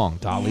wrong.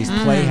 Dolly's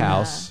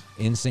Playhouse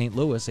in St.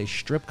 Louis, a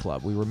strip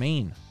club. We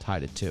remain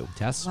tied at 2.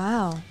 Tess?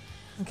 Wow.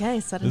 Okay,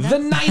 sudden The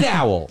Night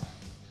Owl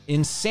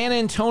in San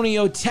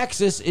Antonio,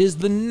 Texas. Is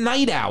the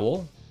Night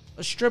Owl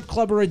a strip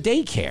club or a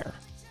daycare?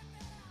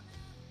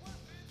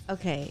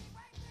 Okay.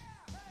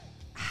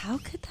 How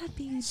could that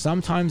be?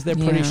 Sometimes they're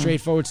pretty Yeah.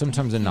 straightforward.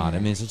 Sometimes they're not. I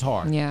mean, it's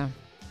hard. Yeah.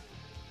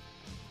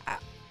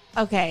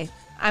 Okay,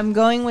 I'm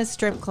going with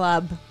strip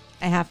club.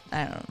 I don't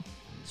know.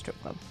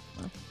 Strip club.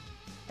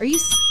 Are you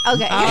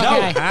okay? You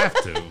Okay. don't have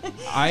to.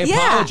 I Yeah.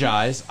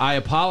 apologize. I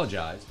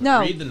apologize.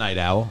 No. Read the Night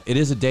Owl. It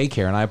is a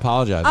daycare, and I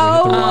apologize.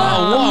 Oh, We hit the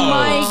wrong-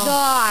 my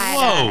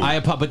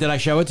god! Whoa. But did I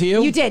show it to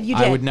you? You did. You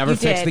I did. would never you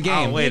fix did. the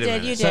game. Oh, wait You a did.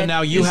 You minute. did. So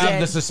now you have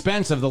did. the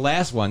suspense of the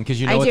last one because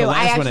you know I what do. the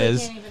last I one actually is.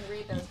 can't even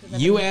read those 'cause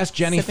I've You been ask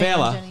Jenny sipping on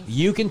Failer. Jenny.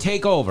 You can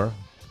take over.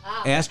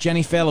 Ask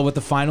Jenny Failer what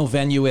the final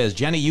venue is.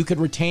 Jenny, you could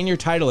retain your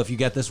title if you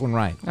get this one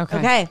right. Okay.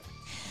 Okay.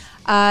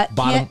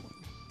 Bottom.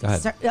 Go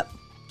ahead.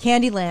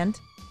 Candyland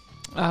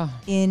Oh.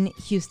 in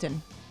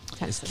Houston, Is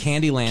Texas.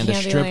 Candyland a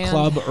strip Candyland.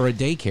 club or a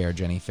daycare,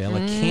 Jenny Failer?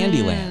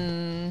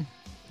 Candyland.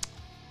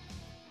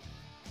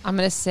 I'm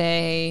going to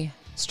say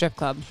strip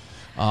club.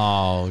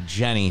 Oh,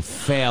 Jenny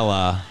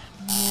Failer.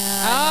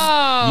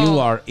 Oh. You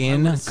are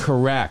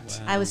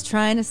incorrect. I was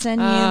trying to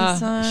send you the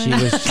sign. She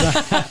was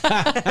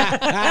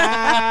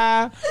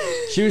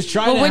she was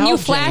trying Well, to when help you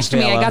Jenny flashed me,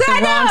 I Failer. got the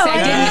wrong know,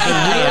 side.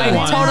 I I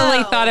know.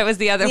 totally thought it was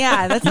the other one.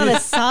 Yeah, that's not a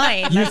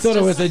sign. You That's thought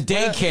it just was a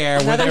daycare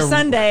where another they're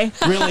Sunday.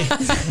 really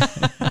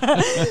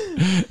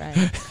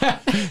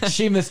Right.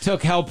 she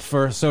mistook help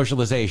for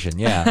socialization.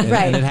 Yeah, and,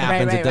 Right, and it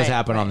happens. right, it does right,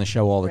 happen on right, the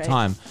show all the right,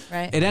 time.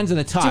 right. It ends in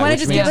a tie. Do you want to which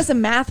just means give us a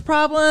math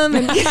problem?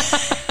 And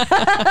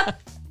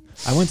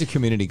I went to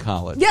community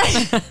college. yeah.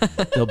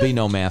 There'll be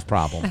no math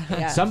problem.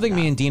 Yeah, Something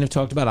me and Dean have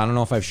talked about. I don't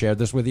know if I've shared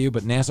this with you,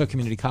 but Nassau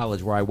Community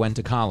College, where I went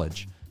to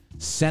college,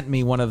 sent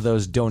me one of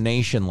those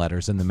donation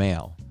letters in the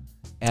mail.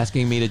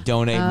 asking me to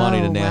donate money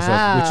to NASA,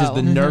 wow. which is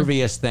the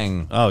nerviest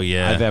thing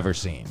I've ever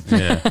seen.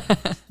 Yeah.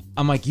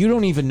 I'm like, you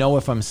don't even know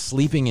if I'm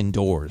sleeping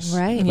indoors.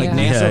 Right. Like Yeah.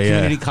 Nassau Yeah,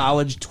 Community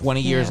College 20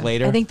 years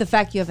later. I think the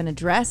fact you have an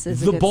address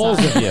is a the good balls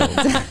sign.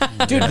 of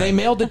you. Dude, they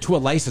mailed it to a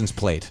license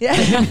plate. They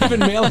didn't even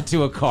mail it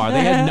to a car.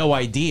 They had no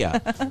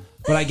idea.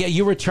 But I get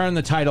you return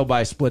the title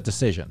by split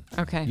decision.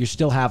 Okay. You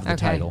still have the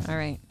Okay. title. All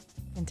right.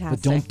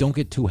 Fantastic. But don't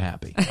get too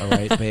happy. All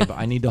right, babe.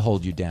 I need to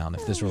hold you down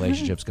if this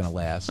relationship's gonna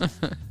last.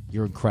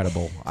 You're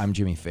incredible. I'm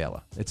Jimmy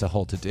Fallon. It's a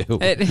whole to do.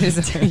 It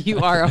is. You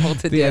are a whole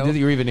to do. Yeah, that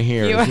you're even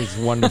here. You It's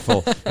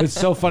wonderful. It's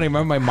so funny.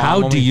 Remember my mom? How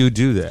when do we- you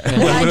do that?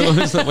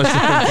 What's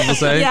the people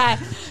say?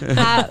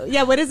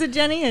 Yeah. What is it,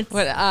 Jenny? It's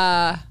What?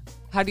 How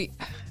do you?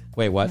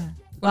 Wait, what? When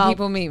Well-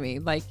 people meet me,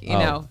 like you Oh.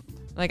 know,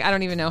 like I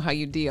don't even know how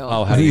you deal.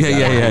 Oh, how do you?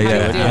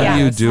 Yeah. How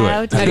do you do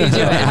How it? do you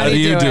do it? How do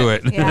you do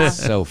it? Yeah. It's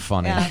so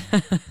funny. Yeah.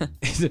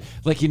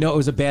 Like, it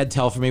was a bad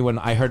tell for me when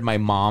I heard my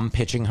mom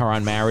pitching her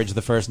on marriage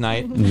the first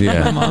night.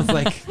 Yeah. My mom's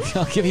like,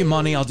 I'll give you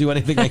money. I'll do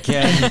anything I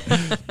can.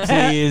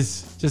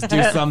 Please, just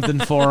do something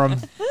for him.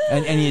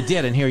 And you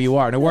did, and here you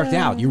are. And it worked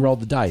out. You rolled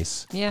the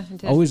dice. Yeah, I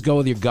did. Always go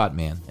with your gut,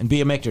 man. And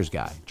be a Michter's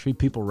guy. Treat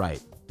people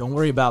right. Don't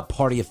worry about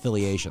party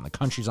affiliation. The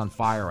country's on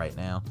fire right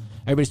now.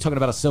 Everybody's talking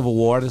about a civil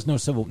war. There's no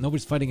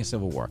nobody's fighting a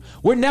civil war.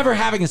 We're never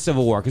having a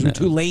civil war because we're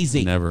too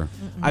lazy. Never.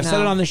 I've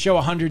said it on the show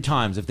 100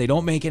 times. If they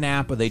don't make an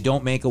app or they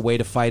don't make a way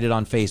to fight it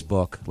on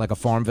Facebook, like a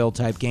Farmville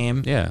type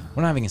game, Yeah.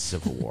 we're not having a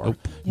civil war.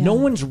 No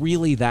one's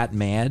really that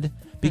mad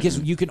because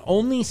you can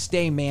only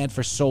stay mad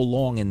for so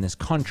long in this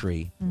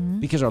country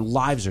because our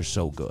lives are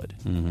so good.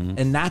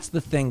 And that's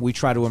the thing we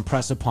try to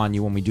impress upon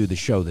you when we do the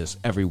show this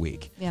every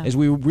week, Yeah. is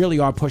we really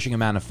are pushing a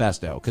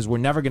manifesto because we're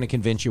never going to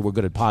convince you we're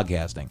good at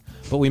podcasting,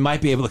 but we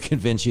might be able to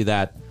convince you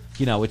that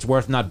it's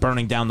worth not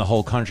burning down the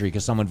whole country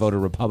because someone voted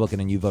Republican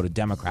and you voted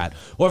Democrat,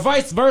 or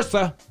vice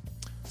versa.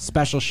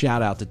 Special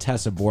shout out to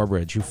Tessa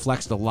Borbridge, who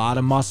flexed a lot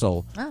of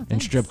muscle in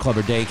thanks. strip club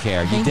or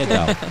daycare. You did,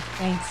 though.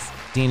 Thanks.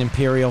 Dean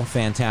Imperial,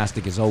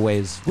 fantastic as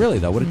always. Really,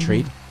 though, what a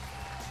treat.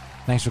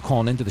 Thanks for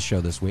calling into the show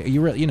this week.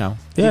 You really,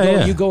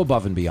 you go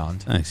above and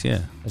beyond, Thanks.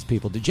 Yeah. as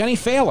people do. Jenny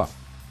Fallon,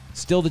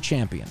 still the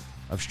champion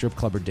of strip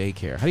club or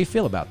daycare. How do you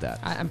feel about that?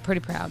 I'm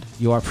pretty proud.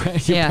 You are. Your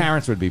Yeah.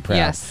 parents would be proud.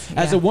 Yes,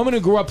 As yeah. a woman who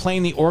grew up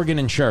playing the organ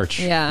in church,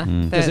 Yeah,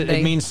 because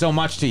it means so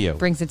much to you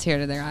brings a tear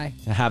to their eye.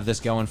 to have this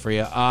going for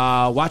you.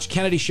 Watch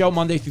Kennedy Show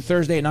Monday through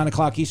Thursday at 9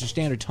 o'clock Eastern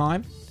Standard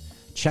Time.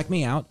 Check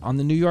me out on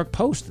the New York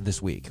Post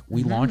this week.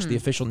 We launched the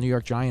official New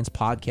York Giants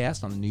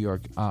podcast on the New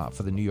York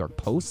for the New York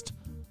Post.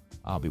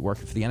 I'll be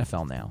working for the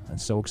NFL now.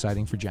 It's so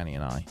exciting for Jenny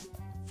and I.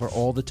 For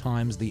all the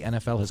times the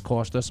NFL has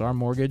cost us our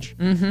mortgage,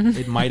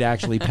 it might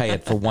actually pay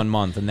it for 1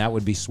 month, and that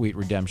would be sweet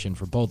redemption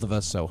for both of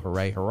us. So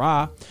hooray,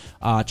 hurrah.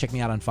 Check me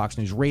out on Fox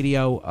News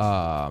Radio.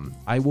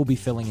 I will be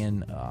filling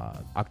in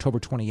October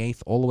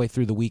 28th all the way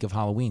through the week of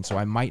Halloween, so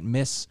I might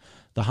miss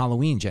the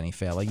Halloween, Jenny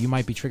Fallon. You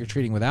might be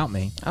trick-or-treating without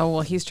me. Oh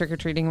well, he's trick or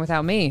treating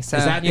without me. So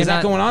Is that you're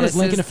not- going on? Has this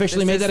Lincoln is-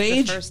 officially this made that is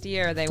age? The first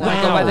year they want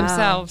to go Wow. by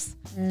themselves.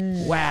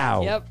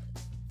 Wow. Yep,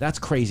 That's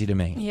crazy to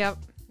me. yep.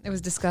 It was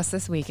discussed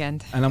this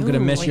weekend. And I'm going to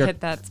miss we your...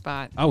 hit that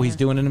spot. Oh, he's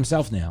doing it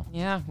himself now.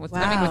 Yeah, I mean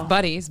Wow. with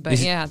buddies, but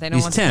He's- yeah, they don't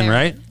he's want 10, to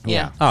right?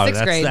 Yeah. Oh,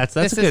 Sixth grade. that's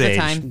This a is good the age.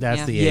 time. That's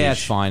yeah. the age. Yeah,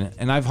 it's fine.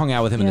 And I've hung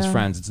out with him and his Yeah.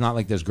 friends. It's not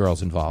like there's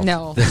girls involved.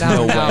 No, There's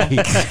no way.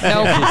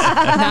 no,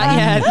 not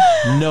yet.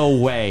 No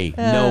way.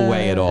 No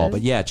way at all.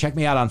 But yeah, check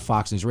me out on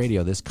Fox News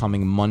Radio this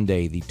coming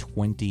Monday, the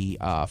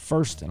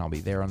 21st, and I'll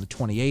be there on the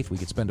 28th. We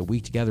could spend a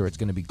week together. It's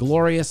going to be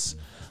glorious.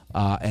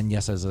 And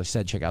yes, as I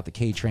said, check out the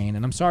K-Train.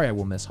 And I'm sorry I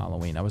will miss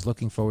Halloween. I was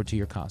looking forward to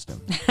your costume.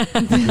 You're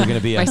going to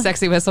be My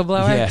sexy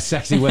whistleblower. Yeah,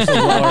 sexy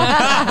whistleblower.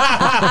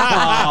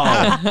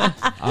 Oh,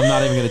 I'm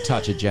not even going to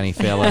touch it, Jenny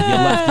Fallon.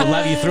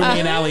 You threw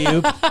me an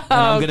alley-oop, and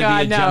I'm going to God,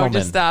 be a no, gentleman.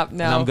 just stop,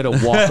 no. And I'm going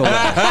to walk away.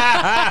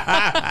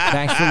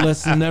 Thanks for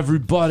listening,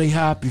 everybody.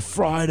 Happy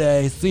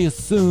Friday. See you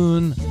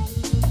soon.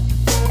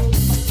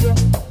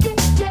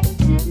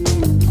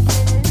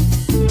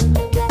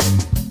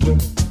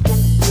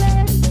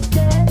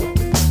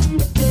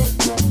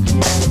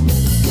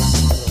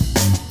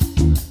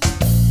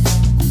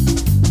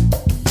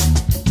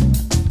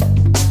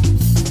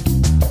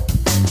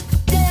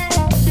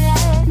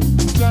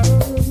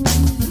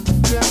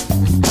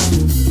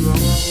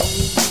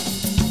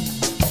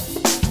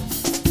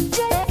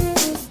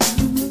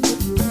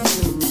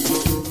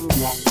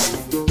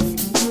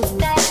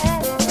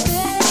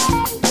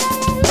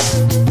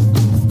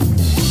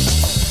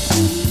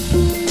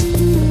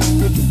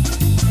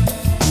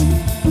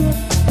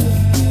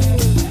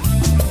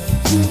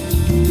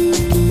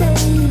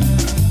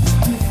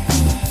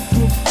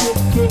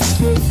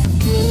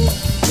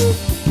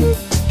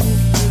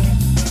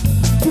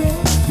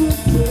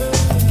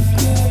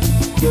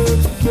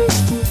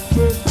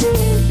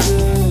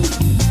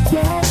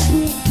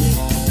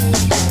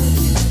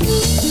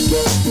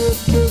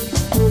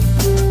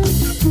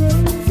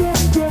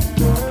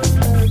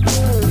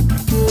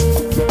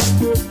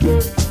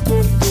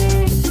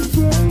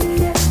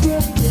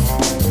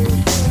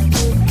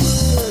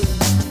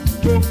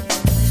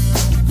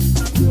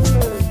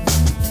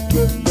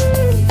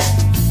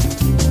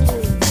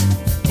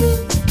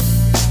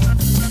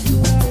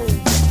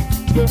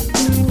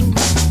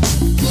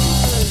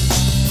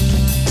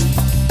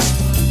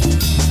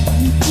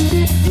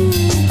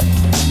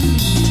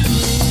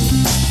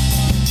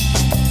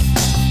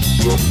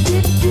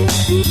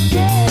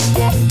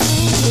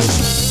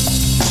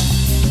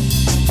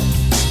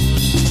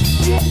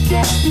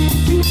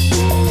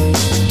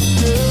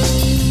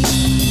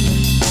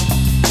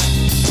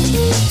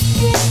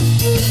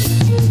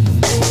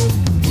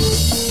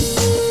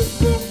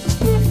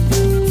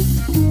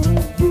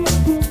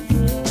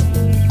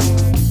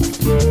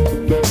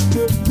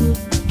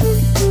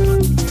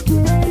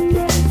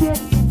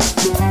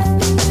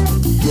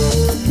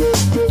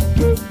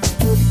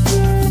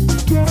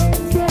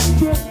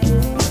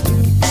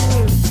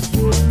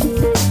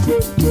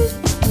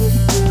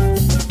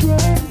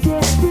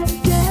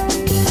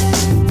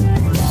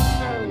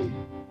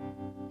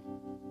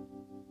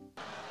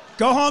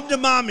 Go home to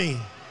mommy.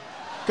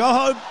 Go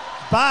home.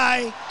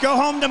 Bye. Go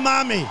home to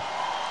mommy.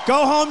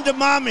 Go home to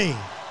mommy.